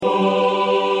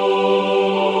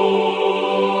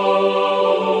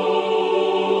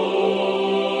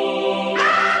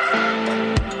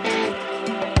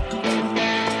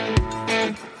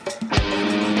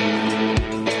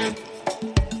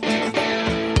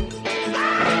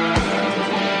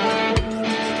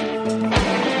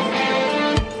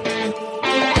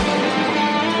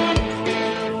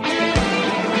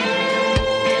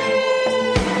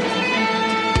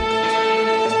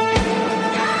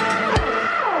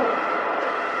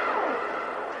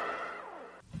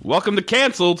Welcome to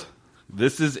Canceled.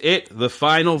 This is it, the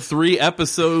final 3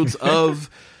 episodes of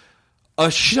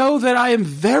a show that I am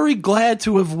very glad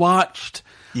to have watched.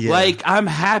 Yeah. Like, I'm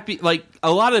happy. Like, a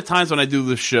lot of times when I do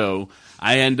this show,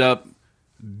 I end up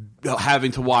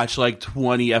having to watch like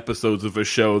 20 episodes of a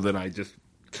show that I just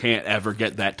can't ever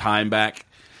get that time back.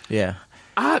 Yeah.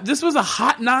 This was a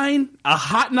hot 9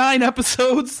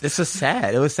 episodes. This was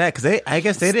sad. It was sad because I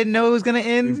guess they didn't know it was going to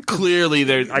end. Clearly,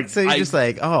 So you're just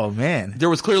like, oh, man. There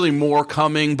was clearly more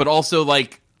coming, but also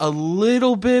like a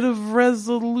little bit of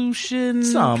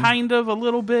resolution. Kind of, a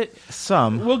little bit.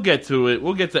 We'll get to it.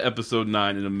 We'll get to episode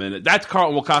 9 in a minute. That's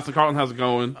Carlton Wilcoxon. Carlton, how's it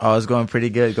going? Oh, it's going pretty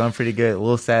good. A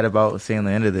little sad about seeing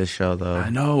the end of this show, though.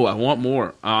 I know. I want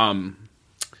more.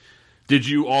 Did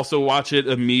you also watch it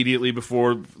immediately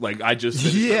before, like, I just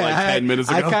finished it like 10 minutes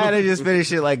ago? I kind of just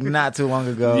finished it, like, not too long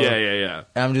ago. Yeah.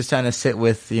 I'm just trying to sit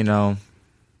with, my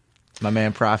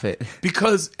man Prophet.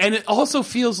 And it also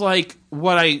feels like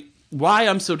why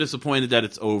I'm so disappointed that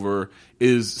it's over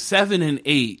is 7 and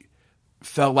 8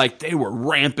 felt like they were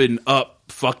ramping up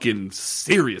fucking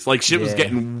serious. Like, shit was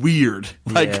getting weird.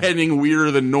 Like, getting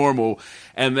weirder than normal.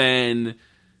 And then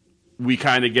we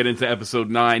kind of get into episode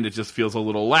 9. It just feels a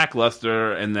little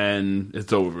lackluster, and then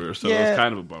it's over. So it's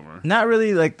kind of a bummer. Not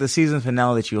really like the season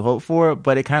finale that you hope for,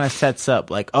 but it kind of sets up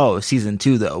like, oh, season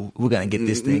 2 though, we're gonna get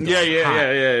this thing. Yeah.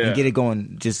 And get it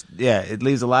going. It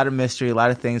leaves a lot of mystery, a lot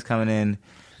of things coming in,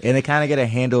 and they kind of get a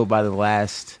handle by the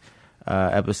last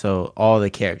episode. All the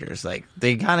characters, like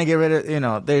they kind of get rid of.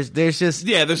 There's just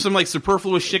there's some like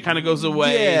superfluous shit kind of goes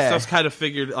away. Yeah. Stuff's kind of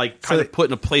figured, like kind of put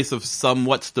in a place of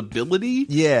somewhat stability.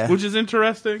 Yeah, which is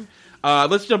interesting.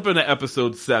 Let's jump into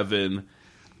episode 7.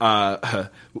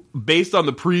 Based on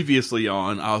the previously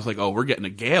on, I was like, oh, we're getting a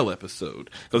Gale episode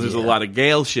because there's a lot of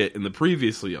Gale shit in the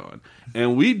previously on,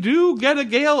 and we do get a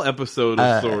Gale episode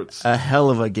of sorts. A hell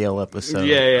of a Gale episode.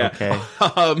 Yeah. Okay.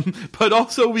 But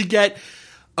also we get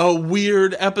a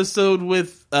weird episode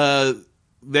with so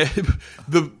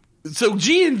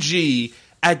G&G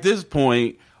at this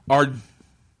point are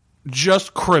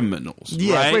just criminals.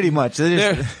 Yeah, right? pretty much.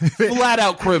 They're flat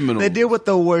out criminals. They deal with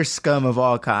the worst scum of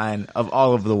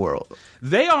all over the world.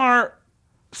 They are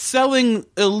selling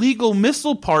illegal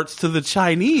missile parts to the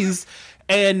Chinese,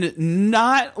 and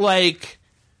not like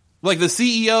the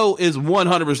CEO is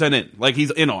 100% in. Like, he's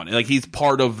in on it. Like, he's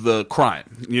part of the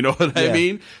crime. You know what I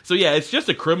mean? So, yeah, it's just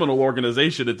a criminal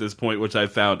organization at this point, which I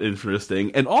found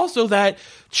interesting. And also that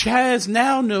Chaz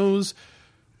now knows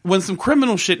when some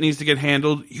criminal shit needs to get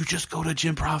handled, you just go to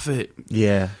Jim Prophet.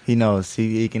 Yeah, he knows.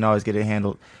 He can always get it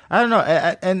handled. I don't know.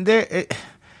 I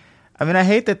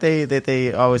hate that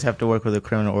they always have to work with a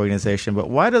criminal organization, but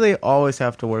why do they always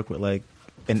have to work with, like,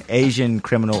 an Asian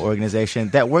criminal organization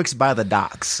that works by the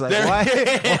docks? Like, why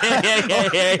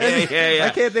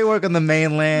can't they work on the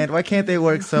mainland? Why can't they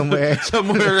work somewhere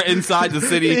inside the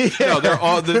city? No, they're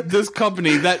all this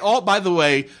company that all, by the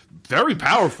way, very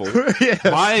powerful,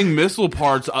 buying missile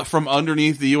parts from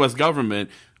underneath the U.S.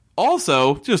 government.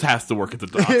 Also, just has to work at the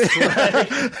docks. Right?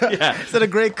 Yeah, is that a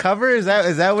great cover? Is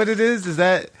that what it is? Is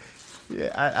that?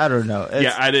 Yeah, I don't know.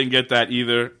 I didn't get that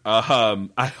either.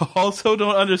 I also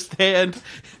don't understand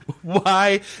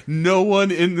why no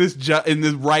one in this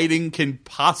writing can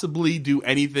possibly do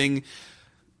anything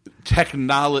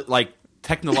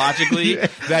technologically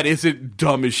that isn't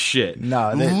dumb as shit.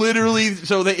 No, literally.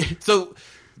 So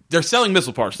they're selling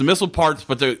missile parts. The missile parts,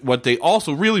 but what they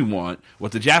also really want,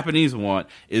 what the Japanese want,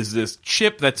 is this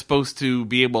chip that's supposed to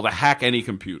be able to hack any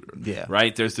computer. Yeah.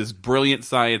 Right? There's this brilliant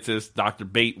scientist, Dr.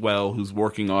 Batewell, who's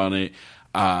working on it.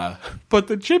 But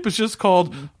the chip is just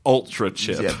called Ultra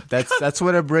Chip. Yeah, that's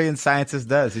what a brilliant scientist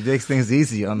does. He makes things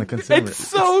easy on the consumer. It's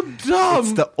so dumb.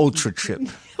 It's the Ultra Chip.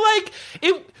 Like,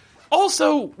 it...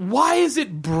 Also, why is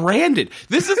it branded?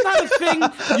 This is not a thing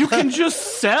you can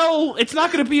just sell. It's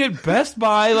not going to be at Best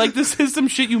Buy. Like, this is some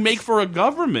shit you make for a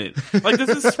government. Like, this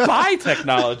is spy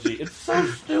technology. It's so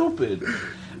stupid.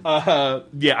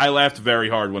 I laughed very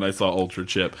hard when I saw Ultra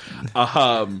Chip.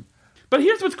 But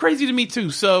here's what's crazy to me,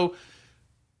 too. So,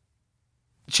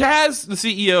 Chaz, the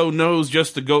CEO, knows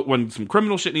just to go when some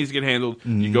criminal shit needs to get handled,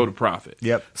 you go to Prophet.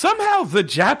 Yep. Somehow the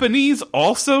Japanese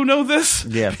also know this.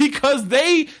 Yeah. Because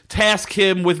they task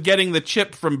him with getting the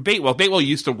chip from Batewell. Batewell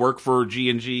used to work for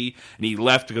G&G, and he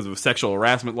left because of a sexual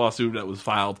harassment lawsuit that was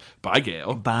filed by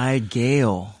Gale.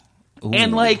 Ooh.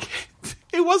 And, like,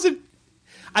 it wasn't...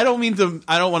 I don't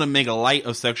want to make a light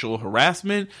of sexual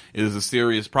harassment. It is a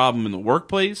serious problem in the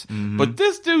workplace. Mm-hmm. But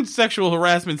this dude's sexual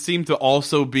harassment seemed to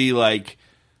also be, like,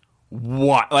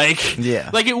 what? Like,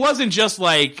 like it wasn't just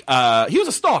like he was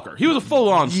a stalker. He was a full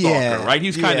on stalker, right? He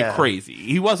was kind of crazy.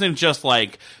 He wasn't just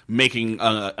like making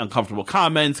uncomfortable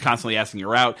comments, constantly asking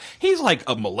her out. He's like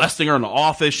molesting her in the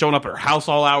office, showing up at her house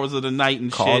all hours of the night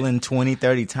and calling 20,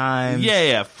 30 times.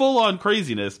 Yeah, full on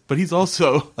craziness. But he's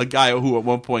also a guy who at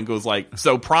one point goes like,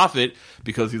 so Prophet,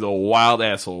 because he's a wild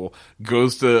asshole,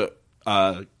 goes to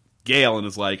Gail and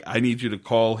is like, I need you to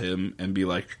call him and be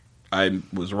like, I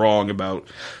was wrong about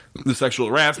the sexual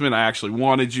harassment. I actually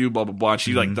wanted you, blah blah blah. And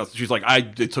she's like,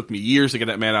 it took me years to get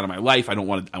that man out of my life. I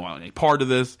want any part of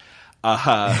this.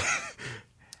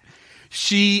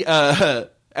 She at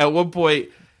one point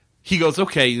he goes,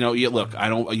 okay, look, I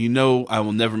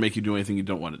will never make you do anything you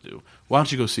don't want to do. Why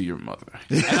don't you go see your mother?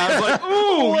 And I was like,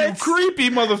 ooh, you creepy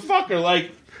motherfucker!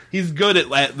 Like he's good at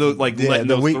letting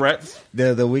those threats.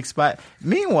 The weak spot.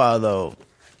 Meanwhile, though.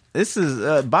 This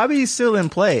is Bobby's still in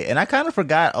play, and I kind of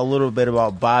forgot a little bit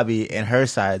about Bobby and her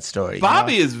side story.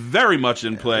 Bobby is very much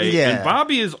in play, and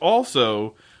Bobby is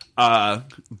also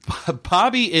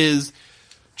Bobby is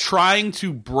trying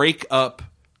to break up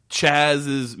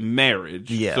Chaz's marriage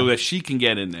so that she can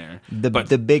get in there.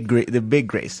 The big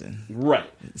Grayson, right?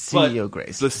 CEO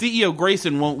Grayson. The CEO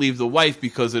Grayson won't leave the wife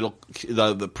because the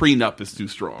prenup is too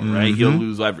strong, right? He'll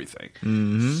lose everything.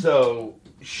 Mm-hmm. So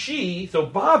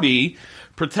Bobby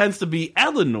pretends to be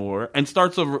Eleanor and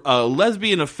starts a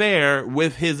lesbian affair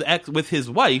with his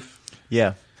wife.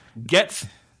 Yeah, gets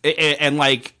and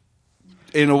like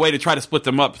in a way to try to split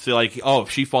them up. So like, oh, if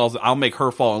she falls, I'll make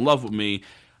her fall in love with me,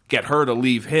 get her to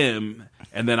leave him,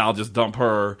 and then I'll just dump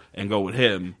her and go with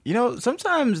him.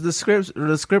 Sometimes the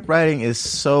script writing is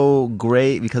so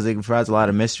great because it provides a lot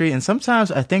of mystery, and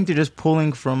sometimes I think they're just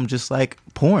pulling from just like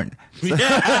porn. Sometimes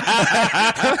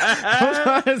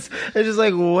it's just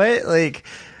like, what? Like,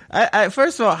 I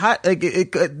first of all,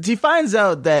 he finds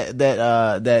out that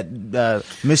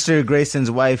Mr.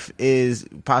 Grayson's wife is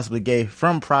possibly gay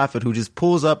from Prophet, who just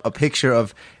pulls up a picture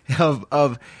of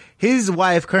his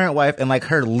wife, current wife, and like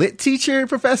her lit teacher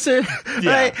professor,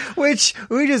 right? Which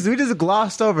we just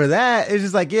glossed over that. It's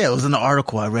just like, it was in the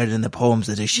article. I read it in the poems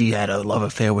that she had a love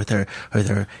affair with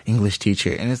her English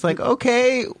teacher, and it's like,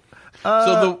 okay.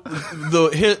 So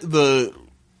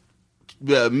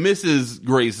the Mrs.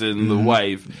 Grayson, the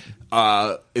wife,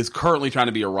 is currently trying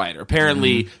to be a writer.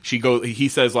 Apparently, he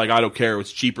says, like, I don't care,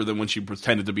 it's cheaper than when she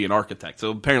pretended to be an architect.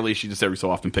 So apparently she just every so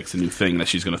often picks a new thing that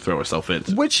she's going to throw herself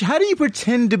into. Which, how do you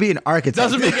pretend to be an architect?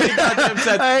 Doesn't make any goddamn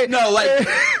sense. No, like,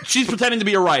 she's pretending to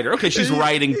be a writer. Okay, she's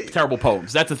writing terrible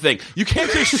poems. That's the thing. You can't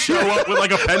just show up with,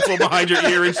 like, a pencil behind your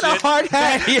ear and shit. A hard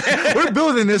hat. We're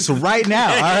building this right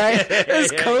now, all right? There's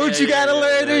codes you got to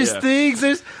learn. There's things.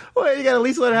 You got to at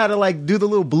least learn how to, like, do the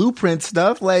little blueprint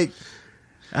stuff. Like,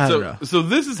 I don't know. So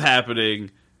this is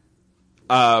happening.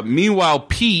 Meanwhile,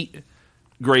 Pete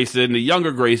Grayson, the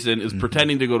younger Grayson, is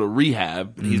pretending to go to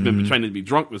rehab. He's been pretending to be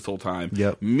drunk this whole time.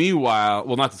 Yep. Meanwhile,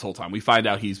 well, not this whole time. We find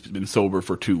out he's been sober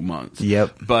for 2 months.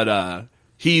 Yep. But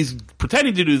he's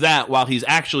pretending to do that while he's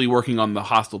actually working on the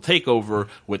hostile takeover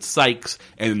with Sykes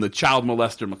and the child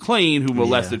molester McLean, who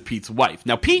molested Pete's wife.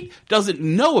 Now, Pete doesn't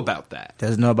know about that.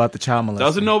 Doesn't know about the child molesting.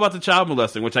 Doesn't know about the child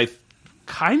molesting, which I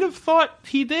kind of thought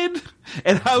he did.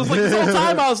 And I was like, this whole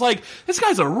time I was like, this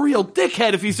guy's a real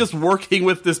dickhead if he's just working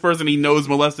with this person he knows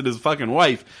molested his fucking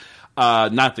wife.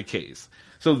 Not the case.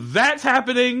 So that's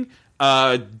happening.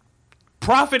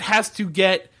 Prophet has to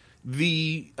get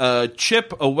the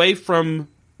chip away from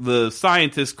the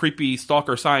scientist, creepy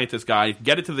stalker scientist guy,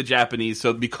 get it to the Japanese,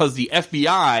 so because the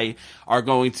FBI are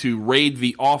going to raid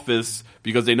the office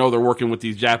because they know they're working with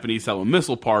these Japanese selling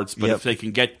missile parts, but if they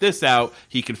can get this out,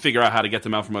 he can figure out how to get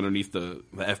them out from underneath the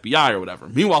FBI or whatever.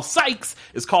 Meanwhile, Sykes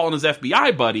is calling his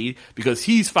FBI buddy because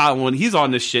he's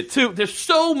on this shit too. There's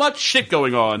so much shit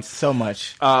going on. So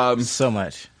much. So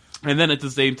much. And then at the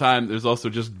same time, there's also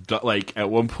just, like, at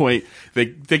one point, they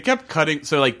kept cutting,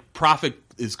 so, like, Prophet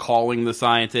is calling the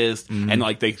scientist, and,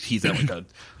 like, he's at, like,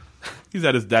 he's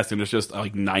at his desk, and there's just,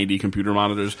 like, 90 computer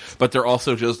monitors, but they're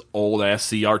also just old-ass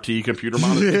CRT computer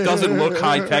monitors. It doesn't look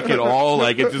high-tech at all,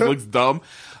 like, it just looks dumb.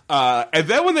 And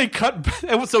then when they cut,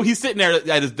 so he's sitting there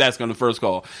at his desk on the first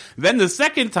call. Then the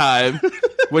second time,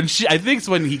 I think it's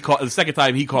when the second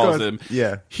time he calls him.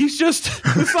 Yeah. He's just,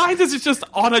 the scientist is just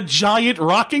on a giant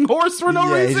rocking horse for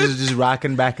no reason. He's just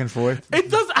rocking back and forth. It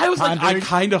does, I was like, I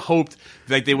kind of hoped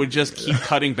that they would just keep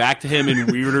cutting back to him in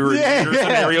weirder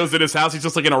scenarios in his house. He's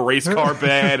just like in a race car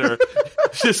bed or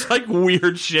just like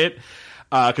weird shit.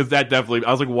 Because that definitely,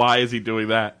 I was like, why is he doing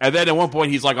that? And then at one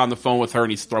point, he's like on the phone with her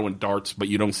and he's throwing darts, but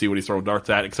you don't see what he's throwing darts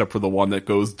at, except for the one that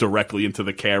goes directly into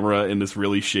the camera in this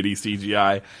really shitty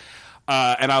CGI.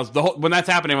 And I was when that's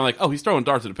happening, I'm like, oh, he's throwing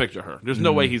darts at a picture of her. There's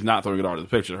no way he's not throwing a dart at a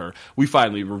picture of her. We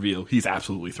finally reveal he's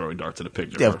absolutely throwing darts at a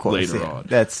picture of her later on.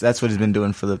 That's what he's been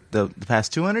doing for the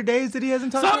past 200 days that he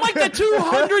hasn't talked Something about. like that,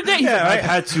 200 days. Yeah, right. I've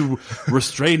had to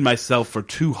restrain myself for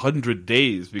 200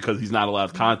 days because he's not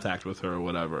allowed contact with her or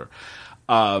whatever.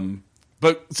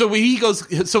 But so he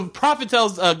goes. So Prophet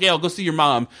tells Gail, "Go see your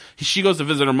mom." She goes to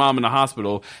visit her mom in the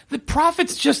hospital. The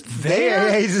Prophet's just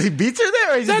there. He beats her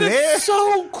there. Or he's That just there. is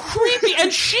so creepy.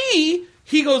 And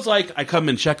he goes like, "I come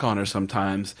and check on her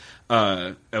sometimes." He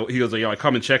goes like, "I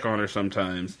come and check on her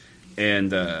sometimes,"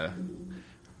 and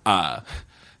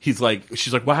he's like,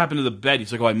 she's like, "What happened to the bed?"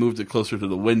 He's like, "Oh, I moved it closer to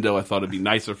the window. I thought it'd be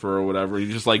nicer for her or whatever."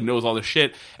 He just like knows all the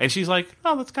shit, and she's like,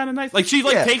 "Oh, that's kind of nice." Like she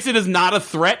like takes it as not a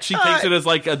threat. She takes it as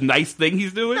like a nice thing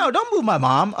he's doing. No, don't move my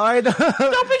mom. All right, Don't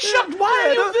be shocked. Why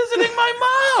are you visiting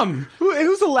my mom?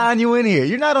 Who's allowing you in here?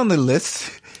 You're not on the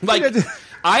list. Like,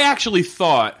 I actually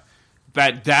thought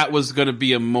that was going to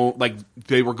be like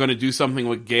they were going to do something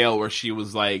with Gail where she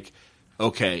was like,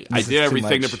 okay, I did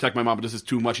everything to protect my mom, but this is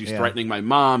too much. He's threatening my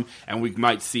mom, and we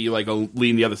might see like a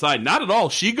lean the other side. Not at all.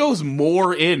 She goes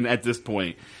more in at this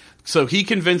point. So he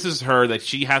convinces her that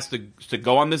she has to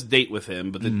go on this date with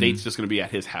him, but the date's just going to be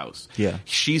at his house. Yeah.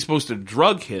 She's supposed to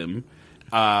drug him.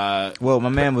 Well, my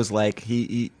man was like,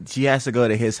 she has to go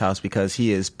to his house because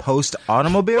he is post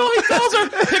automobile. Well, he tells her,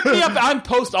 "Pick me up. I'm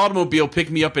post automobile. Pick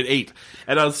me up at 8."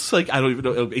 And I was like, I don't even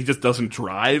know. He just doesn't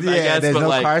drive. I guess. There's but no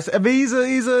like, cars. I mean, he's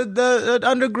an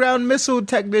underground missile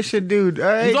technician, dude. All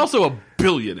right? He's also a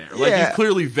billionaire. Like Yeah. he's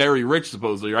clearly very rich,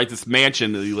 supposedly. Right, this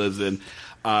mansion that he lives in.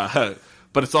 But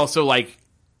it's also like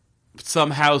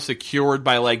somehow secured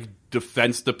by like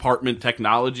Defense Department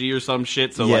technology or some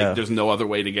shit, so like there's no other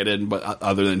way to get in but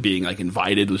other than being like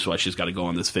invited, which is why she's got to go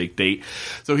on this fake date.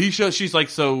 So she's like,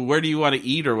 "So where do you want to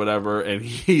eat or whatever?" And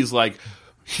he's like,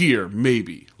 "Here,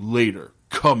 maybe, later,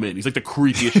 come in." He's like the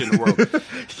creepiest shit in the world.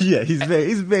 Yeah, he's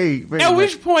very At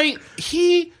which point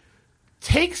he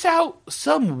takes out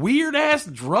some weird ass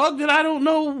drug that I don't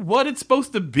know what it's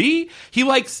supposed to be. He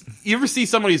like, you ever see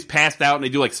somebody who's passed out and they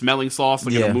do like smelling sauce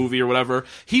like in a movie or whatever?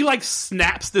 He like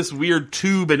snaps this weird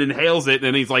tube and inhales it,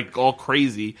 and he's like all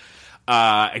crazy.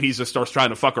 And he just starts trying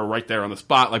to fuck her right there on the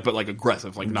spot, like, but like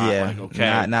aggressive, like not like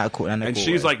okay, not cool. And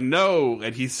she's like, "No,"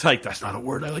 and he's like, "That's not a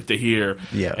word I like to hear."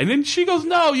 Yeah. And then she goes,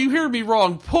 "No, you hear me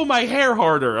wrong. Pull my hair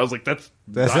harder." I was like, "That's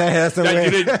the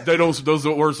way. those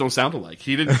words don't sound alike.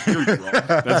 He didn't hear you wrong.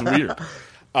 That's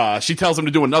weird." She tells him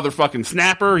to do another fucking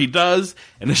snapper. He does,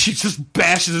 and then she just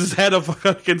bashes his head off a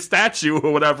fucking statue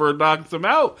or whatever and knocks him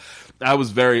out.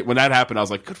 When that happened, I was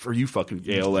like, good for you, fucking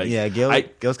Gail. Like, yeah,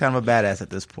 Gail's kind of a badass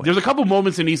at this point. There's a couple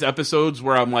moments in these episodes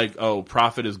where I'm like, oh,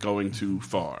 Prophet is going too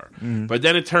far. But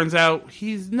then it turns out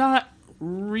he's not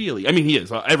really. I mean, he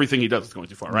is. Everything he does is going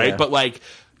too far, right? Yeah. But like,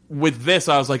 with this,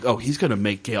 I was like, oh, he's going to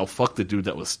make Gail fuck the dude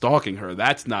that was stalking her.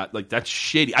 That's not, like, that's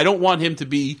shitty. I don't want him to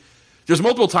be. There's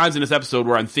multiple times in this episode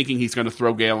where I'm thinking he's going to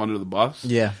throw Gail under the bus.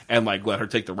 Yeah. And, like, let her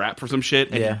take the rap for some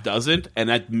shit. And he doesn't. And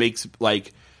that makes,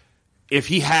 like, if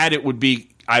he had, it would be,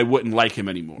 I wouldn't like him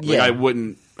anymore. Like, Yeah. I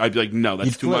wouldn't, I'd be like, no,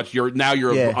 that's too much. You're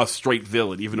a straight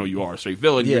villain, even though you are a straight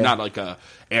villain. Yeah. You're not like a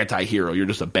anti-hero. You're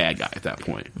just a bad guy at that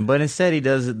point. But instead, he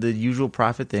does the usual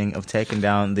Prophet thing of taking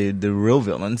down the real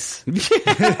villains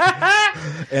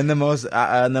in the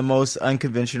most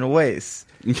unconventional ways.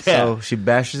 Yeah. So she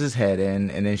bashes his head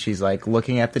in, and then she's like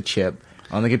looking at the chip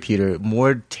on the computer.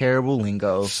 More terrible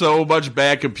lingo. So much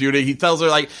bad computing. He tells her,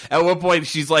 like, at one point,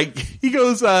 she's like, he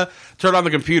goes, turn on the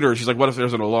computer. She's like, what if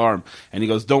there's an alarm? And he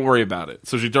goes, don't worry about it.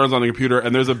 So she turns on the computer,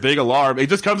 and there's a big alarm. It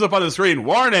just comes up on the screen,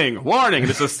 warning, warning. And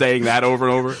it's just saying that over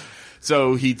and over.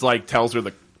 So he, like, tells her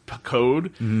the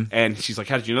code, and she's like,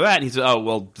 how did you know that? And he said, oh,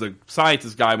 well, the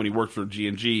scientist guy, when he worked for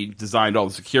G&G, designed all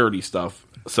the security stuff.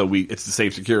 So it's the same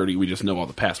security. We just know all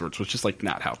the passwords, which is like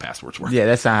not how passwords work. Yeah,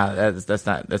 that's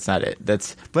not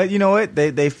it. But you know what? They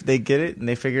get it and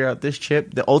they figure out this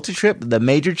chip, the ultra chip, the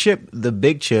major chip, the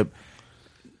big chip,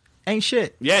 ain't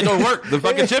shit. Yeah, it don't work. The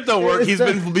fucking chip don't work. He's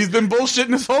been bullshitting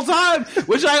this whole time,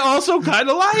 which I also kind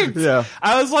of liked. Yeah,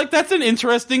 I was like, that's an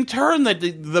interesting turn that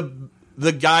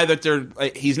the guy that they're,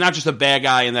 he's not just a bad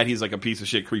guy in that he's like a piece of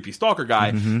shit, creepy stalker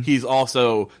guy. He's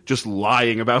also just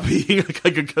lying about being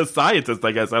like a scientist,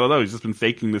 I guess. I don't know. He's just been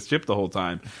faking this chip the whole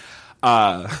time.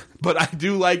 But I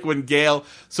do like when Gail,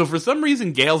 so for some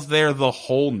reason Gail's there the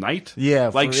whole night. Yeah.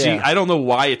 Like I don't know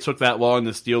why it took that long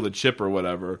to steal the chip or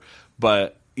whatever,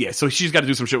 but yeah, so she's got to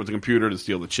do some shit with the computer to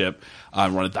steal the chip,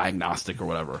 run a diagnostic or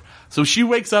whatever. So she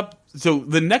wakes up So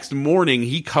the next morning,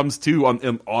 he comes to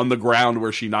on the ground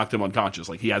where she knocked him unconscious.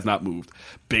 Like, he has not moved.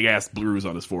 Big ass bruise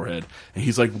on his forehead. And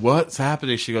he's like, what's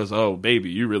happening? She goes, oh,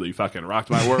 baby, you really fucking rocked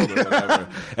my world or whatever.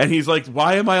 And he's like,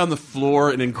 why am I on the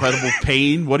floor in incredible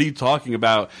pain? What are you talking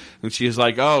about? And she's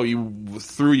like, oh, you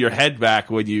threw your head back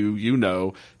when you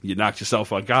knocked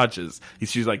yourself unconscious.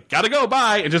 She's like, gotta go,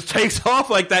 bye. And just takes off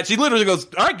like that. She literally goes,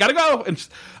 all right, gotta go. And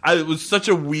it was such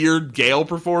a weird Gale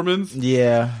performance.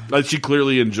 Yeah. That she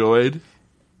clearly enjoyed.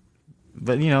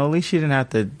 But, at least she didn't have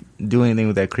to do anything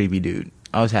with that creepy dude.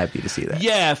 I was happy to see that.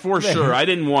 Yeah, for sure. I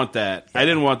didn't want that. I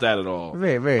didn't want that at all.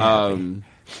 Very, very happy.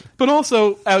 But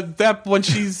also, when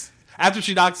after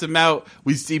she knocks him out,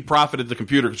 we see Prophet at the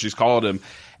computer because she's called him.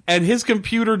 And his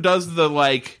computer does the,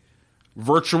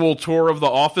 virtual tour of the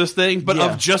office thing, but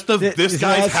of just this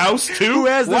guy's house, too? Who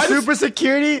has the super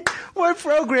security? What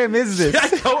program is this? I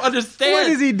don't understand. What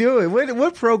is he doing?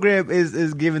 What program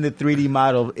is giving the 3D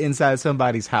model inside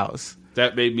somebody's house?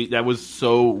 That was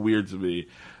so weird to me.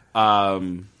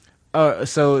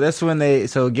 So that's when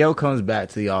so Gale comes back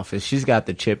to the office. She's got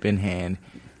the chip in hand.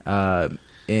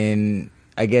 And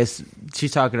I guess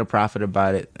she's talking to Prophet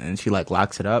about it, and she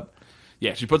locks it up.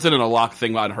 Yeah, she puts it in a locked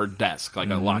thing on her desk, a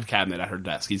locked cabinet at her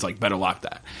desk. He's like, better lock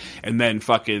that. And then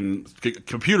fucking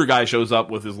computer guy shows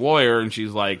up with his lawyer, and he's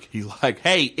like,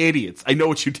 hey, idiots, I know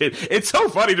what you did. It's so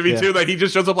funny to me, too, that he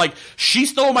just shows up like, she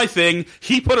stole my thing,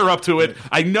 he put her up to it,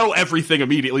 I know everything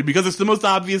immediately, because it's the most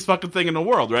obvious fucking thing in the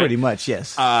world, right? Pretty much,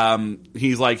 yes.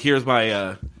 He's like, here's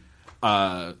my,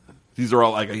 these are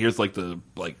all, here's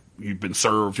you've been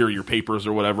served, here are your papers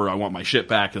or whatever, I want my shit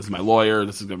back, this is my lawyer,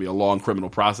 this is going to be a long criminal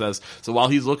process. So while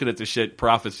he's looking at the shit,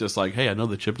 Prophet's just like, hey, I know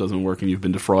the chip doesn't work and you've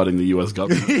been defrauding the U.S.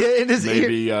 government.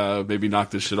 Maybe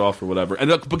knock this shit off or whatever.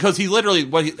 And because he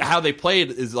literally, how they play it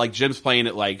is Jim's playing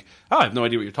it like, oh, I have no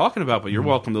idea what you're talking about, but you're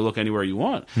welcome to look anywhere you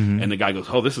want. And the guy goes,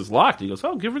 oh, this is locked. And he goes,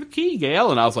 oh, give her the key,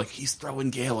 Gale. And I was like, he's throwing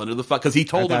Gale under the fuck, because he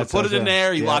told her to put it in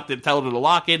there, he locked it, told her to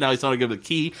lock it, now he's trying to give her the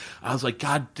key. I was like,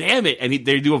 God damn it. And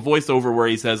they do a voiceover where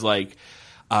he says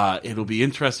it'll be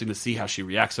interesting to see how she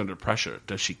reacts under pressure.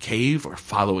 Does she cave or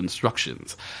follow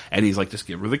instructions? And he's like, just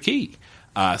give her the key.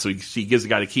 So he gives the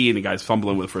guy the key, and the guy's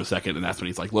fumbling with it for a second, and that's when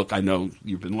he's like, look, I know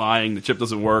you've been lying. The chip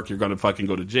doesn't work. You're going to fucking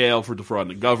go to jail for defrauding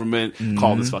the government.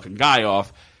 Call this fucking guy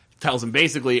off. Tells him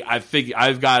basically,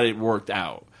 I've got it worked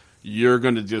out. You're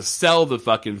going to just sell the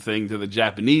fucking thing to the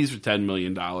Japanese for $10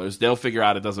 million. They'll figure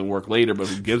out it doesn't work later, but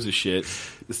who gives a shit?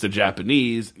 It's the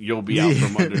Japanese. You'll be out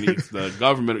from underneath the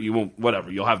government. You won't,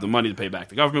 whatever. You'll have the money to pay back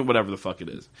the government, whatever the fuck it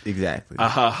is. Exactly.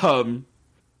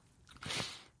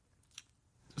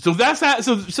 So that's that.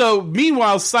 So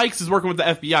meanwhile, Sykes is working with the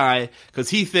FBI because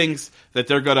he thinks that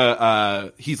they're going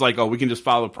to, he's like, oh, we can just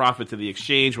follow Prophet to the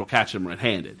exchange. We'll catch him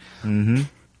red-handed.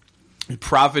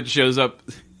 Prophet shows up.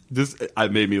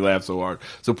 It made me laugh so hard.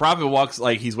 So Prophet walks,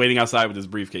 he's waiting outside with his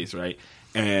briefcase, right?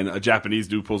 And a Japanese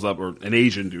dude pulls up, or an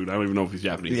Asian dude. I don't even know if he's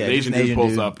Japanese. Yeah, an Asian dude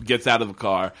pulls up, gets out of the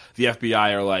car. The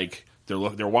FBI are like,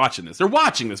 they're watching this. They're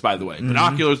watching this, by the way.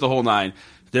 Binoculars, the whole nine.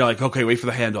 They're like, okay, wait for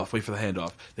the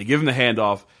handoff. They give him the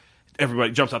handoff.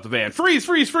 Everybody jumps out the van. Freeze!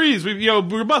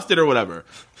 We're busted or whatever.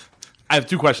 I have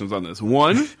two questions on this.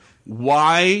 One,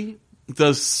 why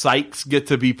does Sykes get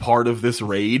to be part of this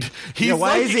raid? He's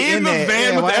in the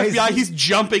van with the FBI. He's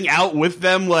jumping out with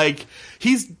them.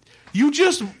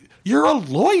 You're a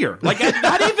lawyer.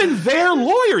 Not even their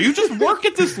lawyer. You just work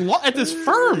at this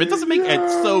firm. It doesn't make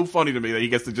it's so funny to me that he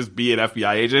gets to just be an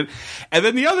FBI agent. And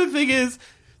then the other thing is,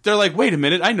 they're like, wait a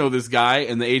minute, I know this guy.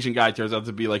 And the Asian guy turns out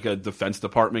to be a Defense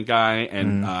Department guy.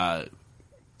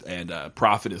 And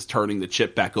Prophet is turning the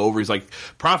chip back over. He's like,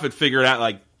 Prophet figured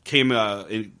out, came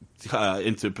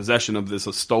into possession of this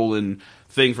stolen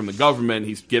thing from the government.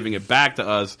 He's giving it back to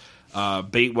us.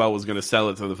 Batewell was going to sell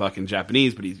it to the fucking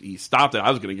Japanese, but he stopped it. I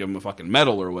was going to give him a fucking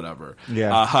medal or whatever.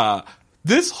 Yeah.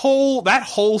 That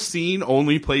whole scene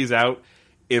only plays out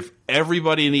if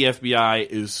everybody in the FBI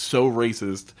is so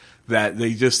racist that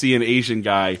they just see an Asian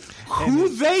guy who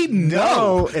they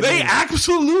know. They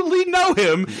absolutely know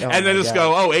him. And then just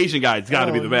go, oh, Asian guy, it's got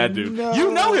to be the bad dude. No.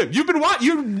 You know him. You watched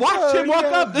him walk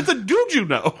up. It's a dude you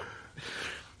know.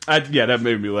 That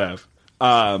made me laugh.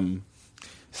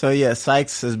 So,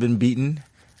 Sykes has been beaten.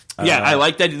 I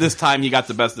like that this time he got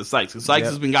the best of Sykes. Because Sykes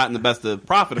has been gotten the best of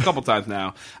Prophet a couple times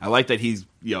now. I like that he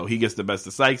gets the best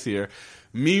of Sykes here.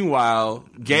 Meanwhile,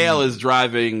 Gale is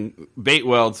driving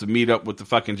Batewell to meet up with the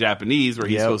fucking Japanese where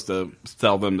he's supposed to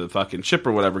sell them the fucking chip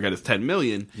or whatever, get his $10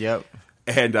 million. Yep.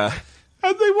 And they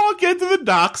walk into the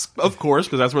docks, of course,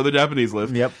 because that's where the Japanese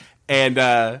live. Yep. And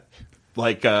the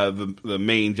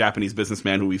main Japanese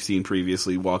businessman who we've seen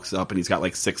previously walks up, and he's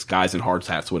got 6 guys in hard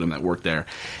hats with him that work there.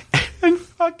 And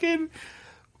fucking...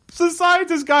 So the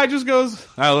scientist guy just goes,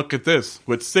 look at this.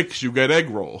 With 6, you get egg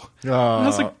roll. And I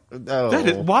was like,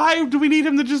 why do we need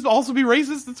him to just also be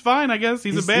racist? It's fine, I guess.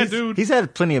 He's a bad dude. He's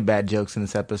had plenty of bad jokes in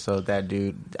this episode, that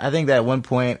dude. I think that at one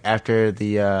point after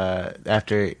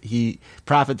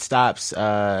Prophet stops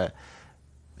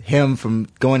him from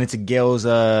going into Gail's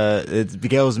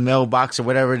mailbox or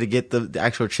whatever to get the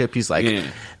actual chip, he's like,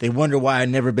 they wonder why I've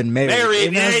never been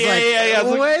married. Yeah.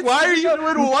 Like, why are you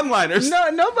doing one-liners? No,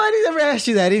 nobody's ever asked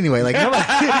you that anyway. Like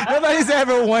nobody's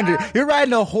ever wondered. You're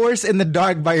riding a horse in the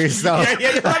dark by yourself.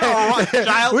 You're like a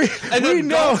child, we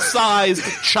know sized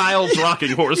child's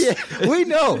rocking horse. Yeah, we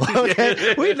know.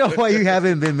 Okay, we know why you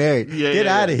haven't been married. Get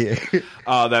out of here.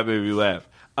 Oh, that made me laugh.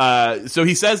 So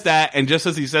he says that, and just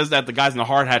as he says that, the guys in the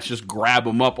hard hats just grab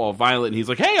him up all violent, and he's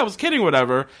like, hey, I was kidding,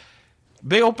 whatever.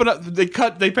 They open up, they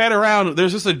pan around,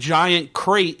 there's just a giant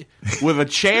crate with a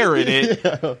chair in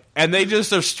it, and they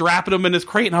just are strapping him in this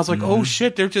crate, and I was like, oh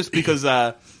shit, they're just, because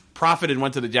Prophet had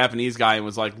went to the Japanese guy and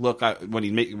was like, look,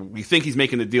 we think he's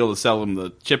making the deal to sell him the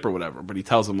chip or whatever, but he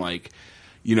tells him, like,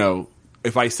 you know,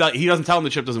 if I sell, he doesn't tell him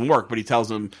the chip doesn't work, but he tells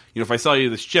him, you know, if I sell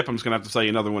you this chip, I'm just going to have to sell you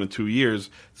another one in 2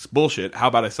 years. It's bullshit. How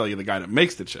about I sell you the guy that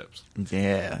makes the chips?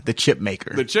 Yeah, the chip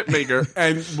maker. The chip maker.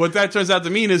 And what that turns out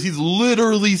to mean is he's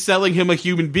literally selling him a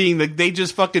human being. That they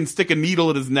just fucking stick a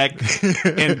needle in his neck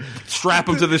and strap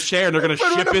him to this chair, and they're going to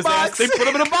ship his ass. They put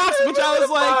him in a box, which I was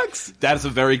like, that's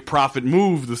a very Prophet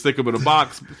move to stick him in a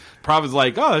box. Prophet's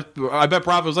like, I bet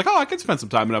Prophet was like, I could spend some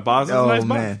time in that box. That's a nice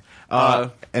man.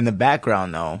 box. In the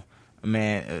background, though,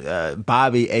 man,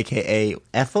 Bobby, a.k.a.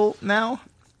 Ethel now.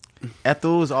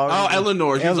 Ethel is already...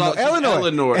 Eleanor.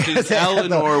 Eleanor. She's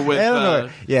Eleanor with...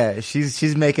 Eleanor. Yeah,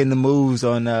 she's making the moves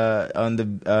on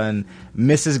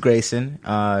Mrs. Grayson.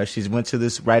 She's went to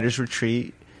this writer's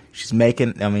retreat. She's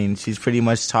she's pretty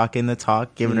much talking the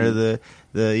talk, giving her the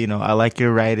I like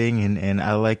your writing and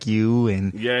I like you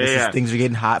and things are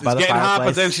getting hot by the fireplace. Hot,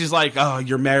 but then she's like, oh,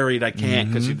 you're married, I can't,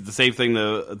 because she did the same thing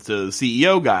to the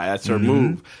CEO guy. That's her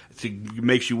move. She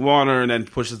makes you want her and then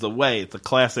pushes away. It's a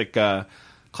classic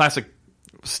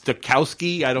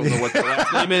Stokowski. I don't know what the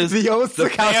last name is. The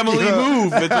family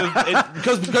move.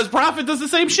 Because Prophet does the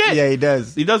same shit. Yeah, he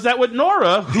does. He does that with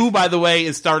Nora, who, by the way,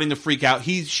 is starting to freak out.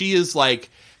 She is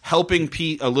like helping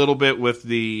Pete a little bit with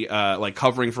the like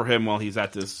covering for him while he's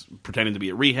at this pretending to be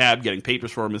at rehab, getting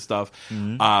papers for him and stuff.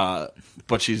 But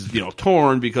she's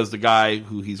torn because the guy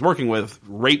who he's working with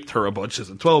raped her a bunch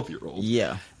as a 12-year-old.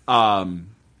 Yeah.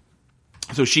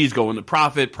 So she's going to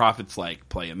Prophet. Prophet's like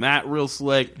playing that real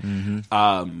slick,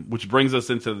 which brings us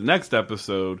into the next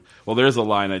episode. Well, there's a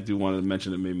line I do want to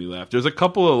mention that made me laugh. There's a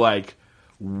couple of like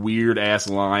weird ass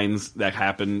lines that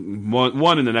happen.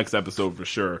 One in the next episode for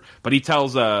sure. But he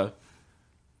tells like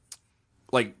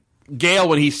Gail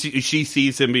when she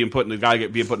sees him being put in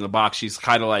the box. She's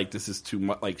kind of like, this is too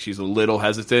much. Like she's a little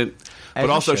hesitant, but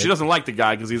also she doesn't like the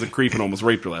guy because he's a creep and almost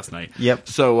raped her last night. Yep.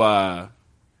 So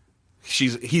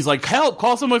he's like, help,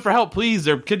 call someone for help, please,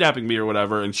 they're kidnapping me or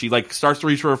whatever, and she like starts to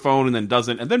reach for her phone and then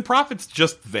doesn't, and then Prophet's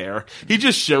just there. He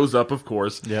just shows up, of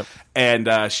course. Yep.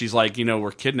 And she's like,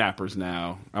 we're kidnappers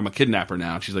now. I'm a kidnapper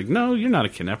now. She's like, no, you're not a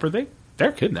kidnapper.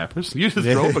 They're kidnappers. You just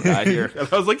drove a guy here. And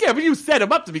I was like, yeah, but you set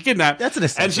him up to be kidnapped. That's an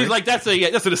assist. And she's like, that's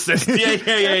an assist.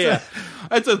 Yeah.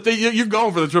 That's a thing. You're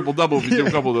going for the triple double if you do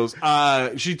a couple of those.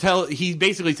 He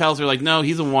basically tells her like, no,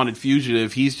 he's a wanted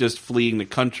fugitive. He's just fleeing the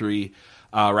country.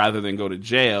 Rather than go to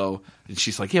jail, and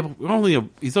she's like, "Yeah, but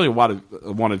he's only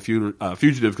a wanted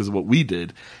fugitive because of what we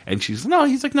did." And she's no,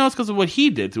 he's like, "No, it's because of what he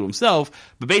did to himself."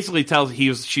 But basically,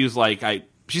 she was like,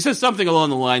 she says something along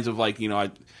the lines of like,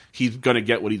 he's gonna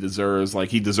get what he deserves, like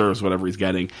he deserves whatever he's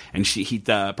getting. And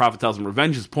Prophet tells him,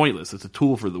 "Revenge is pointless. It's a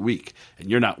tool for the weak, and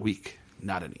you're not weak,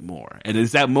 not anymore." And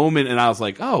it's that moment, and I was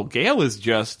like, "Oh, Gail is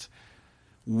just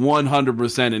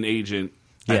 100% an agent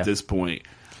at this point."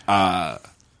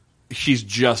 She's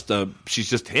just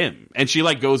him, and she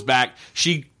like goes back.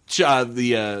 Chaz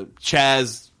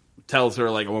tells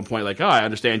her like at one point like, "Oh, I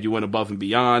understand you went above and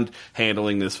beyond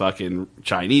handling this fucking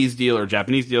Chinese deal or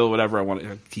Japanese deal or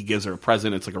whatever." He gives her a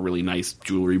present. It's like a really nice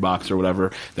jewelry box or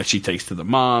whatever that she takes to the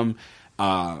mom,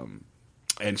 and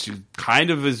she kind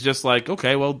of is just like,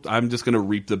 "Okay, well, I'm just going to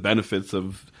reap the benefits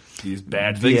of these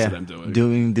bad things that I'm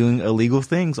doing, doing illegal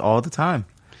things all the time."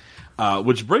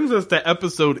 Which brings us to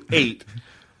episode 8.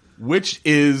 Which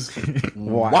is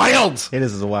wild. It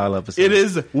is a wild episode. It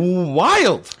is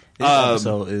wild. This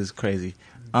episode is crazy.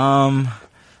 Let's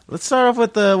start off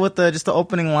with the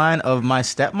opening line of My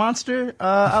Step Monster.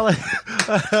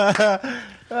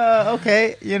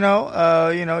 Okay, he's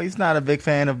not a big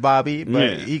fan of Bobby,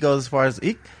 but he goes as far as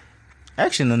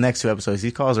actually in the next 2 episodes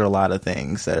he calls her a lot of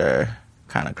things that are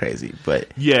kind of crazy. But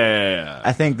Yeah.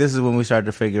 I think this is when we start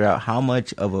to figure out how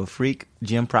much of a freak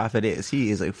Jim Prophet is.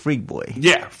 He is a freak boy.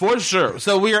 Yeah, for sure.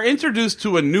 So we are introduced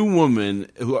to a new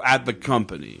woman who at the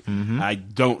company. I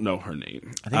don't know her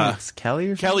name. I think it's Kelly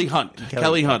or something? Kelly Hunt.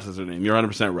 Kelly Hunt is her name. You're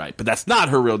 100% right. But that's not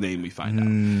her real name, we find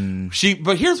out.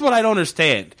 But here's what I don't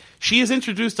understand. She is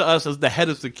introduced to us as the head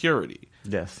of security.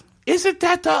 Yes. Isn't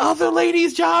that the other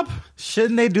lady's job?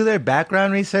 Shouldn't they do their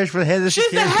background research for the head of She's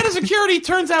security? the head of security.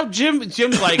 Turns out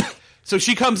Jim's like... So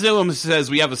she comes to him and says,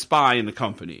 we have a spy in the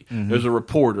company. There's a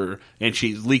reporter, and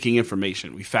she's leaking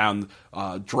information. We found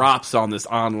drops on this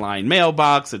online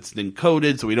mailbox. It's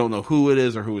encoded, so we don't know who it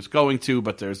is or who it's going to,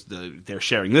 but they're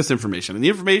sharing this information. And the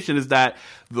information is that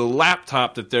the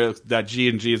laptop that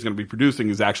G&G is going to be producing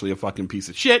is actually a fucking piece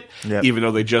of shit, even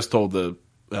though they just told the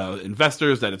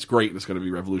investors that it's great and it's going to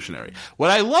be revolutionary. What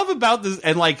I love about this,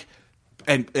 and like...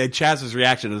 And Chaz's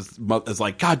reaction is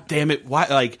like, God damn it! Why?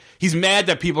 Like, he's mad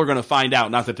that people are going to find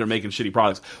out, not that they're making shitty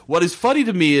products. What is funny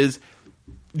to me is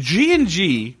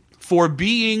G&G, for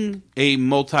being a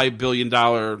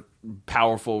multi-billion-dollar,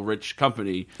 powerful, rich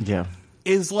company,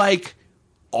 is like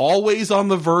always on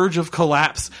the verge of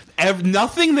collapse.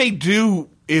 Nothing they do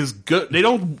is good.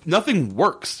 Nothing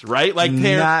works, right? Like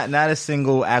not a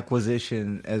single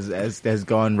acquisition has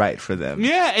gone right for them.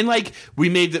 Yeah, and like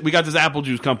we got this apple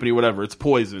juice company, whatever. It's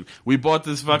poison. We bought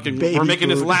this fucking. We're making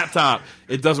this laptop.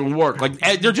 It doesn't work. Like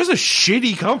they're just a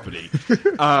shitty company,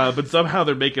 but somehow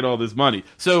they're making all this money.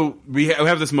 So we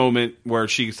have this moment where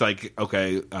she's like,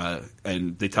 okay,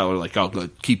 and they tell her like, oh,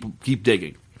 good, keep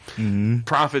digging.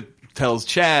 Prophet tells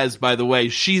Chaz, by the way,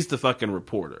 she's the fucking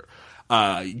reporter.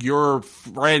 Your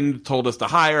friend told us to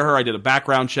hire her. I did a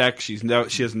background check. She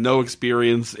has no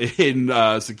experience in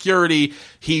security.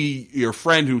 Your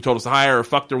friend who told us to hire her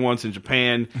fucked her once in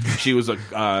Japan. She was a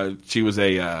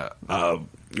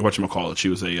whatchamacallit. She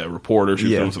was a reporter. She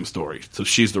was doing some story. So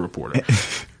she's the reporter.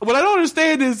 What I don't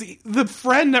understand is the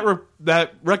friend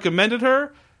that recommended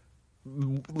her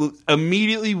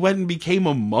immediately went and became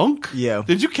a monk. Yeah,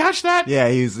 did you catch that? Yeah,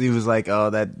 he was like, oh,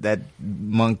 that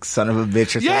monk son of a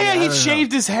bitch. Or something. Yeah, he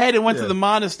shaved his head and went to the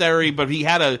monastery, but he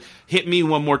had to hit me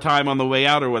one more time on the way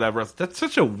out or whatever. That's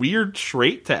such a weird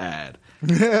trait to add.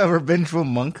 A revengeful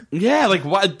monk. Yeah, like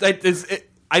what?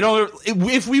 I don't.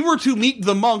 If we were to meet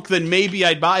the monk, then maybe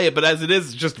I'd buy it. But as it is,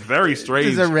 it's just very strange.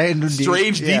 It's a random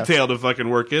detail to fucking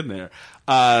work in there.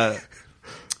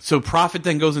 So Prophet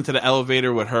then goes into the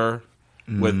elevator with her.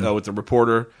 With the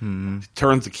reporter,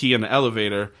 turns the key in the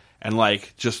elevator and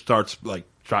like just starts like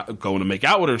going to make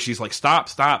out with her. She's like, stop,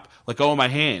 let go of my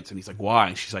hands. And he's like, why?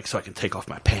 And she's like, so I can take off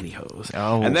my pantyhose.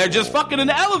 Oh. And they're just fucking in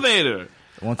the elevator.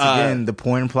 Once again, the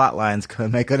porn plot lines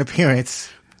could make an appearance.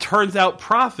 Turns out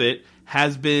Prophet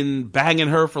has been banging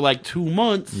her for like 2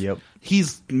 months. Yep.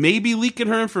 He's maybe leaking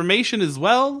her information as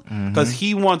well because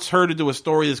he wants her to do a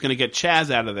story that's going to get Chaz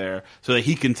out of there so that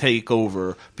he can take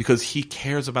over because he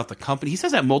cares about the company. He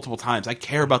says that multiple times. I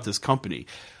care about this company.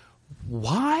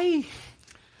 Why?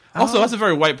 Also, that's a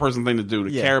very white person thing to do,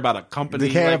 to care about a company.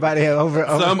 To care about it over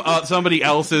somebody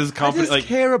else's company. I just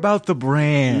care about the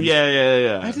brand.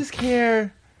 Yeah. I just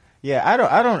care. Yeah, I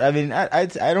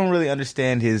don't really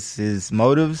understand his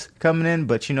motives coming in,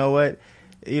 but you know what?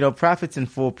 You know, Prophet's in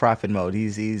full Prophet mode.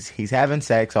 He's having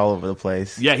sex all over the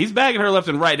place. Yeah, he's bagging her left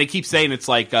and right. They keep saying it's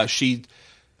like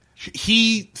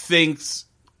he thinks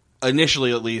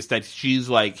initially at least that she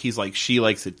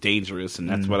likes it dangerous, and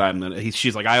that's what I'm gonna.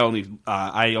 She's like, I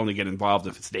only get involved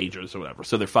if it's dangerous or whatever.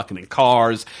 So they're fucking in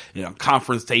cars,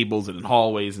 conference tables and in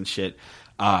hallways and shit.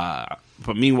 But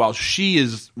meanwhile,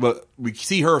 we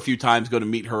see her a few times go to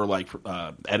meet her like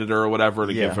editor or whatever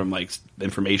to give him like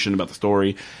information about the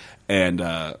story. And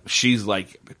she's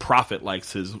like, Prophet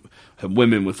likes his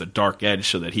women with a dark edge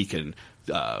so that he can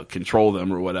control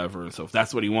them or whatever. So if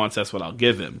that's what he wants, that's what I'll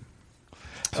give him.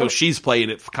 So she's playing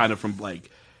it kind of from like,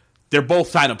 they're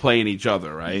both kind of playing each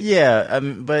other, right? Yeah,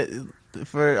 but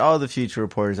for all the future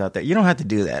reporters out there, you don't have to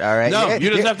do that, all right? No, you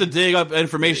just have to dig up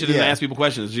information and ask people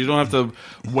questions. You don't have to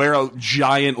wear a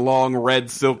giant, long, red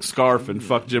silk scarf and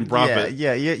fuck Jim Prophet.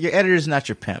 Yeah, your editor's not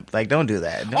your pimp. Like, don't do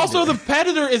that. The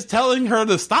editor is telling her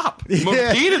to stop.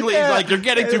 Repeatedly, he's like, you're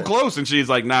getting too close. And she's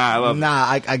like, nah,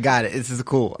 I got it. This is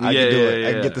cool. I can do it.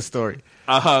 I can get the story.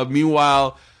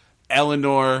 Meanwhile,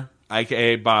 Eleanor,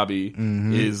 a.k.a. Bobby,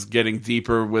 is getting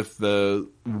deeper with the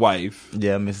wife.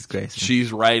 Yeah, Mrs. Grayson.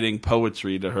 She's writing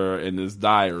poetry to her in this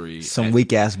diary. Some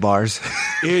weak-ass bars.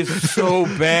 It's so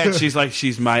bad. She's like,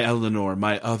 she's my Eleanor,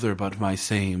 my other but my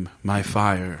same, my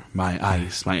fire, my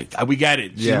ice. We get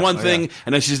it. She's one thing,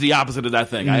 and then she's the opposite of that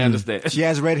thing. I understand. She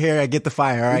has red hair. I get the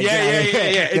fire. All right?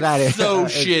 Yeah. Get out of here. So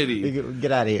shitty.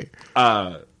 Get out of here.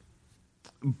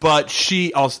 but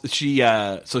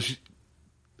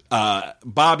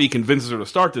Bobby convinces her to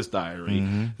start this diary,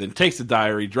 then takes the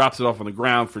diary, drops it off on the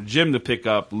ground for Jim to pick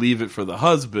up, leave it for the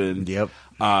husband. Yep.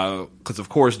 Because, of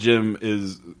course, Jim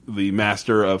is the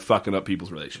master of fucking up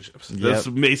people's relationships. That's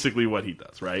basically what he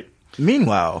does, right?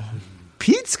 Meanwhile,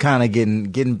 Pete's kind of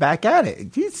getting back at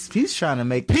it. He's trying to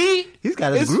make Pete. He's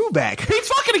got his groove back. Pete's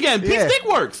fucking again. Pete's dick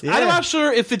works. Yeah. I'm not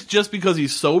sure if it's just because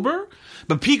he's sober,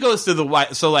 but Pete goes to the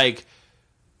wife. So, like,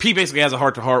 Pete basically has a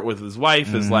heart-to-heart with his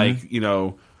wife. Is like, you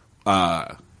know,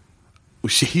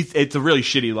 it's a really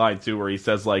shitty line too, where he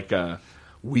says like,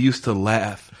 "We used to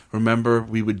laugh. Remember,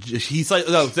 we would." He's like,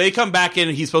 no, they come back in.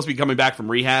 And he's supposed to be coming back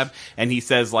from rehab, and he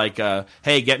says like,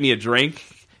 "Hey, get me a drink,"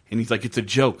 and he's like, "It's a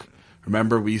joke.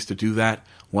 Remember, we used to do that.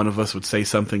 One of us would say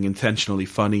something intentionally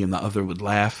funny, and the other would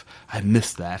laugh. I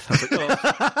miss that." I was like,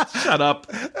 oh, shut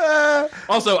up.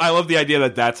 Also, I love the idea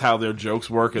that that's how their jokes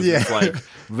work. Is it's like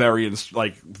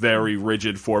very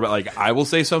rigid format. Like, I will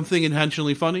say something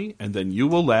intentionally funny, and then you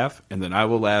will laugh, and then I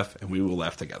will laugh, and we will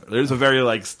laugh together. There's a very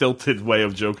like stilted way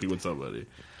of joking with somebody.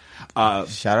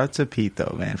 Shout out to Pete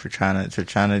though, man, for trying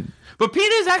to. But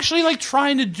Pete is actually like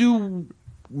trying to do.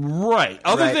 Right.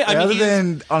 Other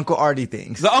than Uncle Artie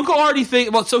things. The Uncle Artie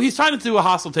thing, well, so he's trying to do a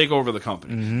hostile takeover of the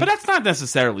company. But that's not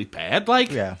necessarily bad.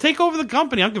 Like, take over the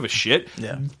company. I don't give a shit.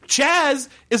 Yeah. Chaz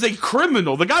is a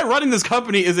criminal. The guy running this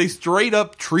company is a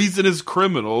straight-up treasonous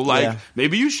criminal. Like,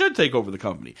 maybe you should take over the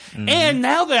company. And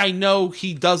now that I know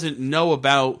he doesn't know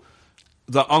about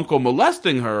the uncle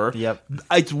molesting her,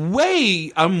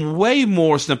 I'm way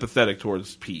more sympathetic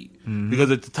towards Pete.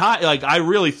 Because at the time, like, I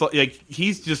really thought, like,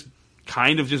 he's just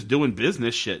kind of just doing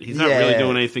business shit. He's not really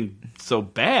doing anything so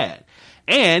bad.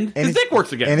 And his dick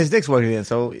works again. And his dick's working again.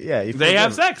 So, yeah. They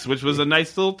have sex, which was a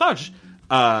nice little touch.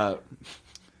 So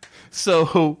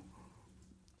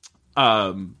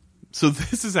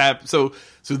this is so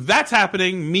that's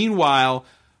happening. Meanwhile,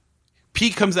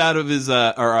 Pete comes out of his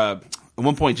at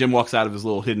one point, Jim walks out of his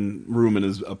little hidden room in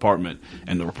his apartment,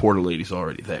 and the reporter lady's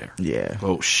already there. Yeah.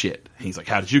 Oh, shit. And he's like,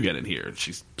 how did you get in here? And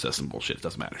she says some bullshit. It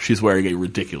doesn't matter. She's wearing a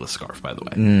ridiculous scarf, by the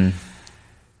way.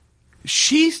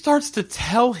 She starts to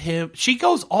tell him, she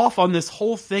goes off on this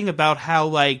whole thing about how,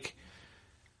 like,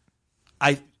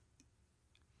 I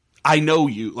know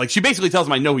you. Like, she basically tells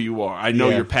him, I know who you are. I know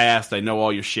your past. I know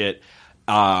all your shit.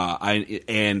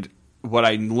 And what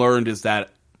I learned is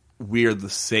that we're the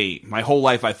same. My whole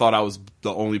life I thought I was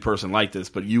the only person like this,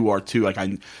 but you are too. Like,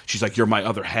 she's like, you're my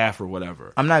other half or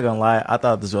whatever. I'm not gonna lie, I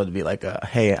thought this was to be like a,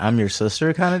 hey, I'm your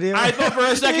sister kind of deal. I thought for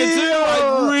a second too.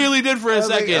 I really did for a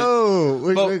second. Like, oh,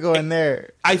 we're going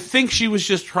there. I think she was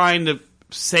just trying to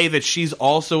say that she's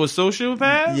also a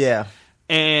sociopath. Yeah.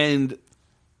 And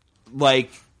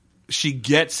like, she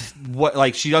gets what,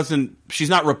 like, she's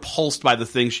not repulsed by the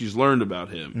things she's learned about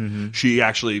him. She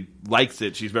actually likes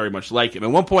it. She's very much like him.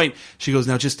 At one point, she goes,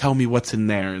 now just tell me what's in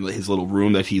there in his little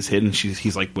room that he's hidden.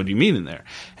 He's like, what do you mean in there?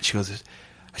 And she goes,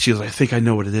 I think I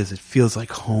know what it is. It feels like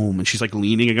home. And she's like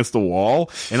leaning against the wall.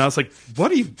 And I was like,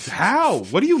 what do you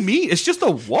mean? It's just